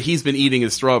 He's been eating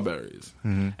his strawberries,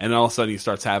 and all of a sudden he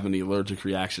starts having the allergic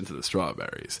reaction to the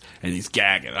strawberries, and he's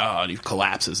gagging, and he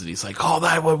collapses, and he's like, "Call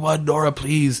 911, Nora,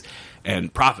 please!"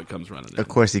 And Prophet comes running in. Of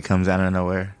course, he comes out of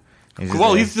nowhere. He's in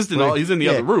the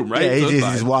other room, right? Yeah, he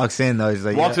just walks in though. He's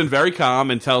like, walks in very calm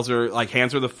and tells her, like,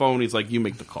 hands her the phone. He's like, "You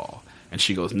make the call," and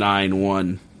she goes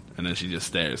 911, and then she just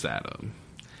stares at him.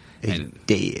 He's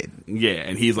dead. Yeah,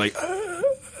 and he's like.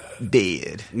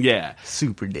 Dead. Yeah.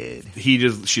 Super dead.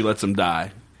 She lets him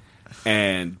die.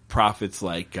 And Prophet's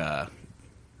like,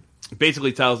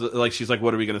 basically tells, like, she's like,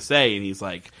 "What are we going to say?" And he's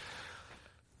like,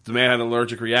 "The man had an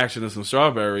allergic reaction to some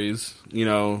strawberries. You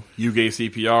know, you gave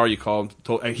CPR, you called,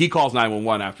 and he calls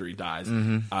 911 after he dies.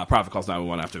 Prophet calls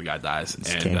 911 after the guy dies.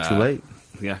 It came too late.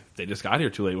 Yeah, they just got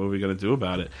here too late. What are we going to do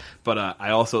about it? But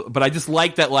I just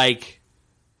like that, like,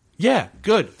 yeah,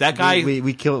 good. That guy.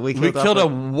 We killed a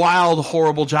wild,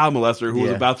 horrible child molester who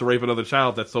was about to rape another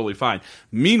child. That's totally fine.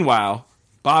 Meanwhile,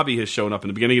 Bobby has shown up in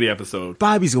the beginning of the episode.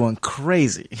 Bobby's going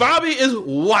crazy. Bobby is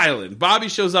wilding. Bobby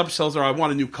shows up, tells her, "I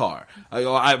want a new car.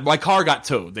 My car got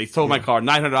towed. They towed my car,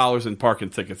 $900 in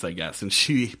parking tickets, I guess." And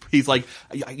he's like,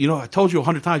 "I told you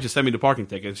 100 times, just send me the parking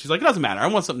ticket." She's like, "It doesn't matter. I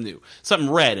want something new,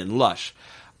 something red and lush."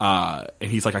 And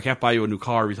he's like, "I can't buy you a new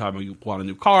car every time you want a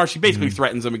new car." She basically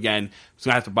threatens him again. He's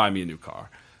going to have to buy me a new car.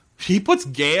 He puts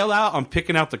Gail out on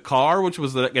picking out the car, which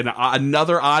was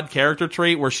another odd character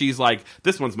trait where she's like,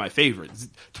 "This one's my favorite.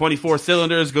 24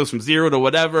 cylinders, goes from 0 to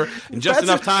whatever, and just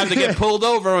enough time to get pulled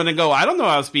over and then go, 'I don't know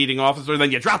how a speeding officer,' and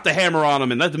then you drop the hammer on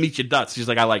him and let them eat your guts." She's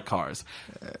like, "I like cars."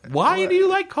 Why do you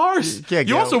like cars?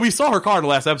 We saw her car in the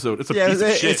last episode. It's a piece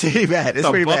of shit. It's pretty bad. It's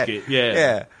pretty bucket.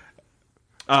 bad.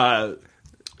 Yeah.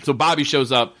 So Bobby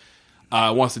shows up,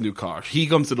 wants a new car. He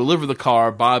comes to deliver the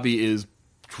car. Bobby is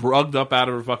drugged up out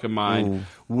of her fucking mind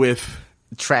with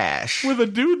Trash. With a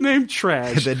dude named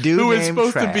Trash. The dude who is named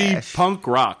supposed Trash. to be punk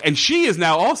rock. And she is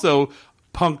now also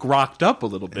punk rocked up a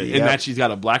little bit. In that she's got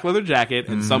a black leather jacket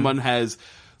and someone has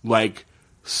like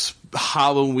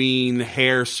Halloween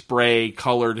hairspray,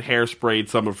 colored hairsprayed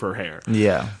some of her hair.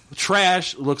 Yeah.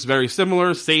 Trash looks very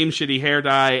similar. Same shitty hair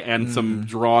dye and some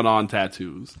drawn on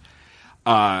tattoos.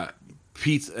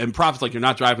 Prophet's like, "You're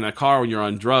not driving that car when you're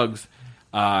on drugs."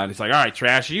 And he's like, "All right,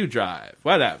 Trash, you drive.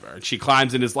 Whatever." And she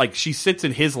climbs in she sits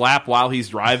in his lap while he's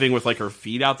driving with like her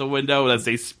feet out the window as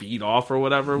they speed off or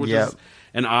whatever, which is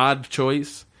an odd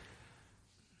choice.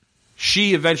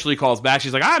 She eventually calls back.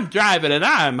 She's like, "I'm driving and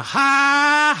I'm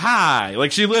high."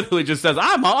 Like she literally just says,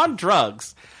 "I'm on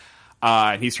drugs."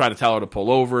 And he's trying to tell her to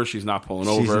pull over. She's not pulling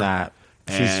over. She's not.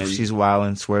 She's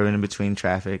wilding, swerving in between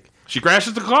traffic. She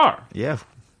crashes the car. Yeah.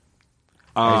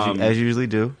 As you usually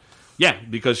do. Yeah,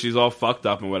 because she's all fucked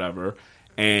up and whatever,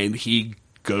 and he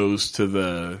goes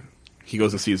and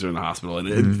sees her in the hospital,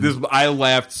 and I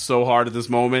laughed so hard at this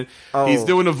moment. Oh. He's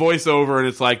doing a voiceover, and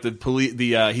it's like the police.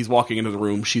 He's walking into the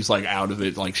room. She's like out of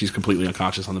it, like she's completely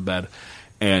unconscious on the bed,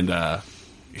 and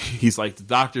he's like, the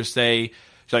doctors say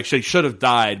she should have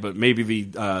died, but maybe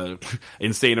the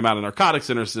insane amount of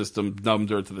narcotics in her system numbed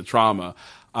her to the trauma.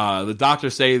 The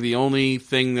doctors say the only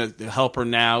thing that will help her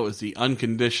now is the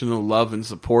unconditional love and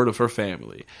support of her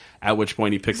family. At which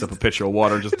point he picks up a pitcher of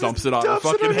water and just dumps it on her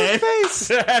fucking head.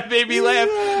 That made me laugh.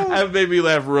 That made me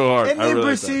laugh real hard. And he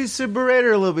proceeds to berate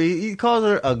her a little bit. He calls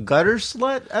her a gutter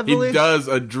slut, I believe. He does,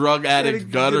 a drug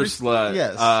addict gutter slut.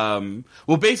 Yes.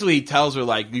 Well, basically he tells her,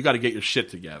 like, you got to get your shit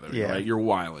together. Yeah. Right? You're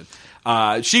wildin'.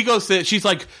 She's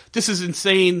like, this is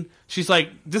insane. She's like,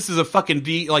 this is a fucking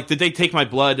like, did they take my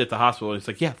blood at the hospital? And it's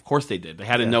like, yeah, of course they did. They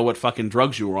had to know what fucking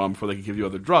drugs you were on before they could give you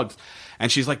other drugs. And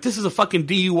she's like, this is a fucking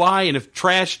DUI, and if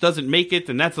trash doesn't make it,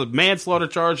 then that's a manslaughter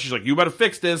charge. She's like, you better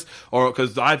fix this, or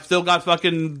because I've still got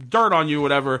fucking dirt on you, or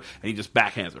whatever. And he just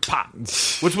backhands her, pop.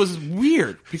 Which was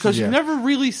weird, because you've never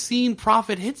really seen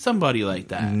Prophet hit somebody like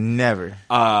that. Never.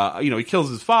 He kills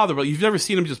his father, but you've never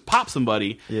seen him just pop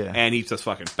somebody, and he just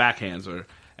fucking backhands her.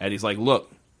 And he's like,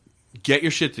 look, get your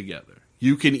shit together.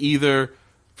 You can either...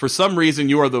 For some reason,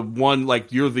 you are the one,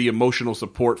 like, you're the emotional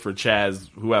support for Chaz,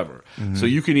 whoever. Mm-hmm. So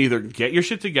you can either get your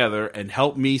shit together and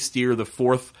help me steer the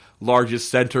fourth largest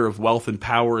center of wealth and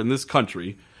power in this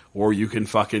country, or you can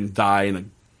fucking die in a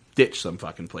ditch some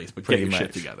fucking place, but get your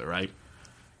shit together, right?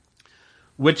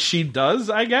 Which she does,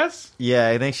 I guess? Yeah,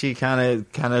 I think she kind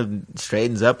of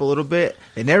straightens up a little bit.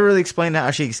 They never really explained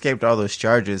how she escaped all those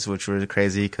charges, which were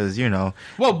crazy, because,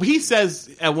 Well, he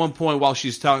says at one point while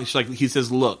she's telling, he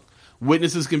says, look,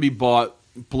 witnesses can be bought,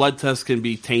 blood tests can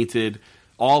be tainted,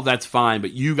 all that's fine,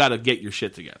 but you got to get your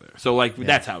shit together. So,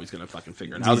 that's how he's going to fucking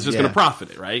figure it out. He's just going to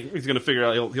profit it, right? He's going to figure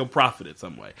out he'll profit it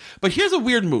some way. But here's a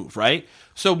weird move, right?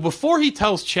 So before he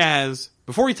tells Chaz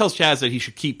that he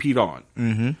should keep Pete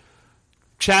on,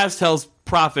 Chaz tells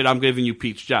Prophet, I'm giving you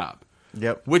Pete's job.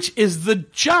 Yep. Which is the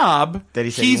job that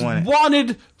he's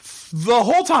wanted the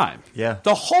whole time. Yeah.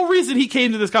 The whole reason he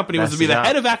came to this company was to be the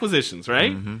head of acquisitions,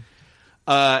 right? Mm-hmm.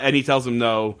 And he tells him,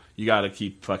 no, you got to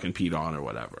keep fucking Pete on or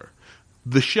whatever.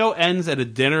 The show ends at a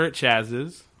dinner at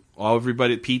Chaz's.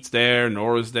 Everybody, Pete's there,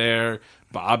 Nora's there,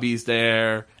 Bobby's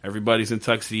there, everybody's in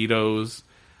tuxedos.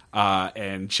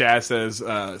 And Chaz says,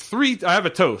 I have a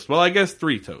toast. Well, I guess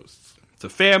 3 toasts. To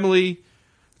family,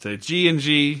 to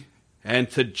G&G, and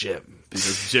to Jim.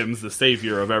 Because Jim's the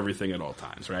savior of everything at all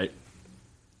times, right?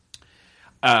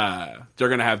 They're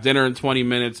going to have dinner in 20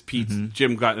 minutes.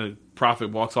 Jim got in a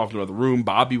Prophet, walks off to another room.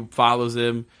 Bobby follows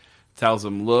him, tells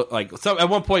him, look, so at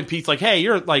one point Pete's like, hey,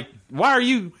 you're like, why are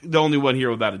you the only one here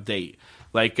without a date?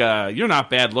 Like, you're not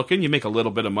bad looking. You make a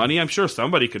little bit of money. I'm sure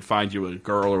somebody could find you a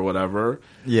girl or whatever.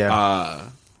 Yeah.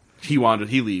 He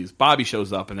leaves. Bobby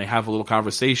shows up and they have a little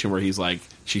conversation where he's like,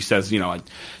 she says,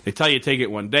 they tell you to take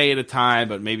it one day at a time,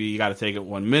 but maybe you got to take it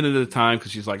 1 minute at a time. Cause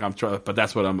she's like, but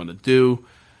that's what I'm going to do.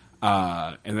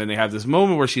 And then they have this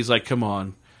moment where she's like, come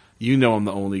on, I'm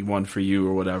the only one for you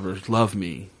or whatever. Love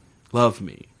me.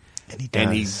 And he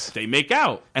does. And they make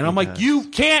out. And I'm like, you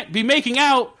can't be making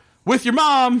out with your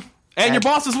mom and your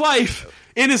boss's wife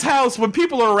in his house when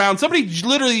people are around. Somebody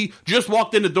literally just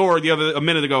walked in the door a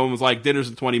minute ago and was like, dinner's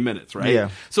in 20 minutes, right? Yeah.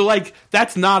 So,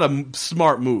 that's not a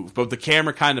smart move. But the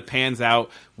camera kind of pans out.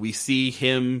 We see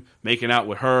him making out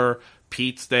with her.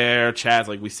 Pete's there,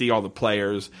 Chaz, we see all the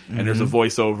players, and there's a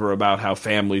voiceover about how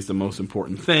family's the most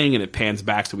important thing, and it pans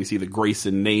back so we see the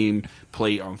Grayson name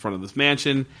plate on front of this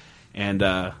mansion, and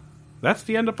that's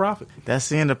the end of Prophet. That's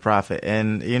the end of Prophet,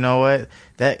 and you know what?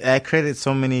 That created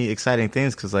so many exciting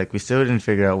things, because, we still didn't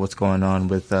figure out what's going on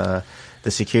with the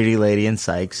security lady in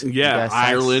Sykes. Yeah,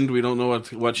 Ireland, we don't know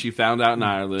what she found out in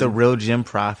Ireland. The real Jim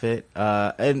Prophet,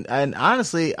 and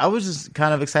honestly, I was just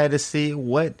kind of excited to see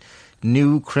what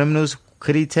new criminals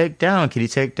could he take down? Could he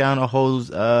take down a whole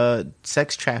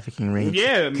sex trafficking ring?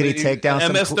 Yeah. Could he take down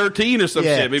MS-13 or some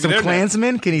shit? Maybe some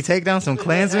Klansmen? Can he take down some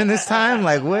Klansmen this time?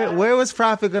 Where was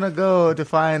Prophet going to go to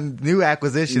find new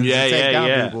acquisitions to take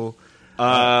down people?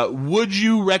 Would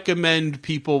you recommend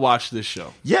people watch this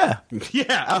show? Yeah.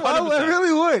 Yeah. I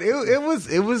really would.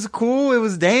 It was cool. It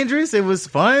was dangerous. It was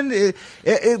fun. The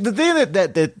thing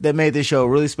that made this show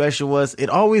really special was it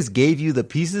always gave you the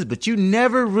pieces, but you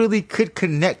never really could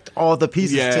connect all the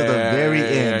pieces to the very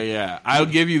end. Yeah. I'll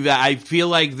give you that. I feel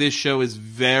like this show is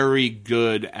very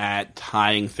good at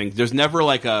tying things. There's never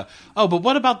but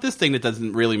what about this thing that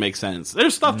doesn't really make sense?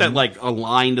 There's stuff that a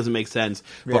line doesn't make sense,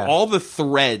 but all the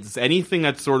threads, anything everything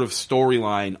that's sort of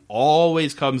storyline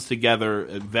always comes together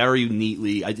very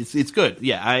neatly. It's good.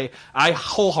 Yeah, I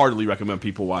wholeheartedly recommend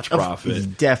people watch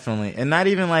Prophet. Definitely, and not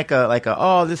even like a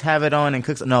oh, just have it on and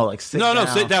cook. No, like sit down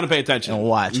and pay attention and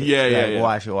watch it. Yeah.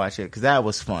 Watch it because that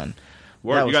was fun.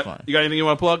 That was fun. You got anything you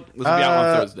want to plug? This will be out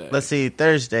on Thursday. Let's see,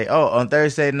 Thursday. Oh, on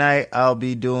Thursday night, I'll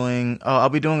be doing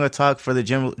a talk for the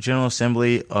General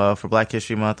Assembly for Black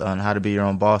History Month on how to be your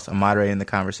own boss. I'm moderating the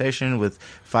conversation with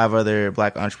 5 other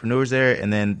Black entrepreneurs there,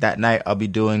 and then that night I'll be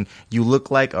doing You Look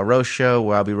Like, a roast show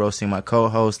where I'll be roasting my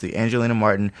co-host, the Angelina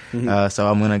Martin. So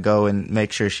I'm gonna go and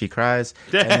make sure she cries.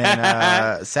 And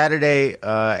then Saturday,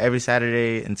 every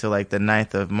Saturday until like the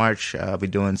 9th of March, I'll be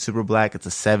doing Super Black. It's a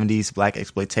 70s Black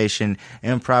exploitation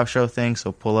improv show thing,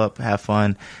 so pull up, have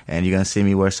fun, and you're gonna see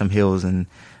me wear some heels and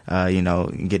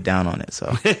get down on it.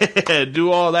 So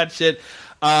do all that shit.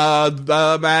 I'm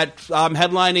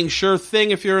headlining Sure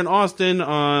Thing if you're in Austin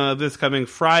this coming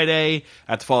Friday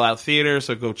at the Fallout Theater,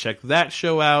 so go check that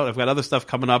show out. I've got other stuff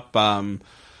coming up. I'll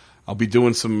be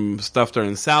doing some stuff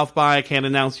during South by. I can't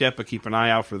announce yet, but keep an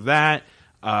eye out for that.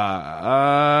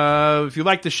 If you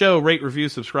like the show, rate, review,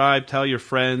 subscribe, tell your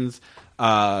friends.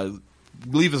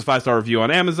 Leave us a 5-star review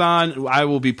on Amazon. I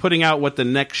will be putting out what the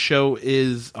next show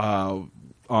is on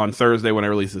Thursday when I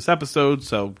release this episode,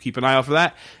 so keep an eye out for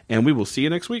that, and we will see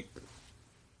you next week.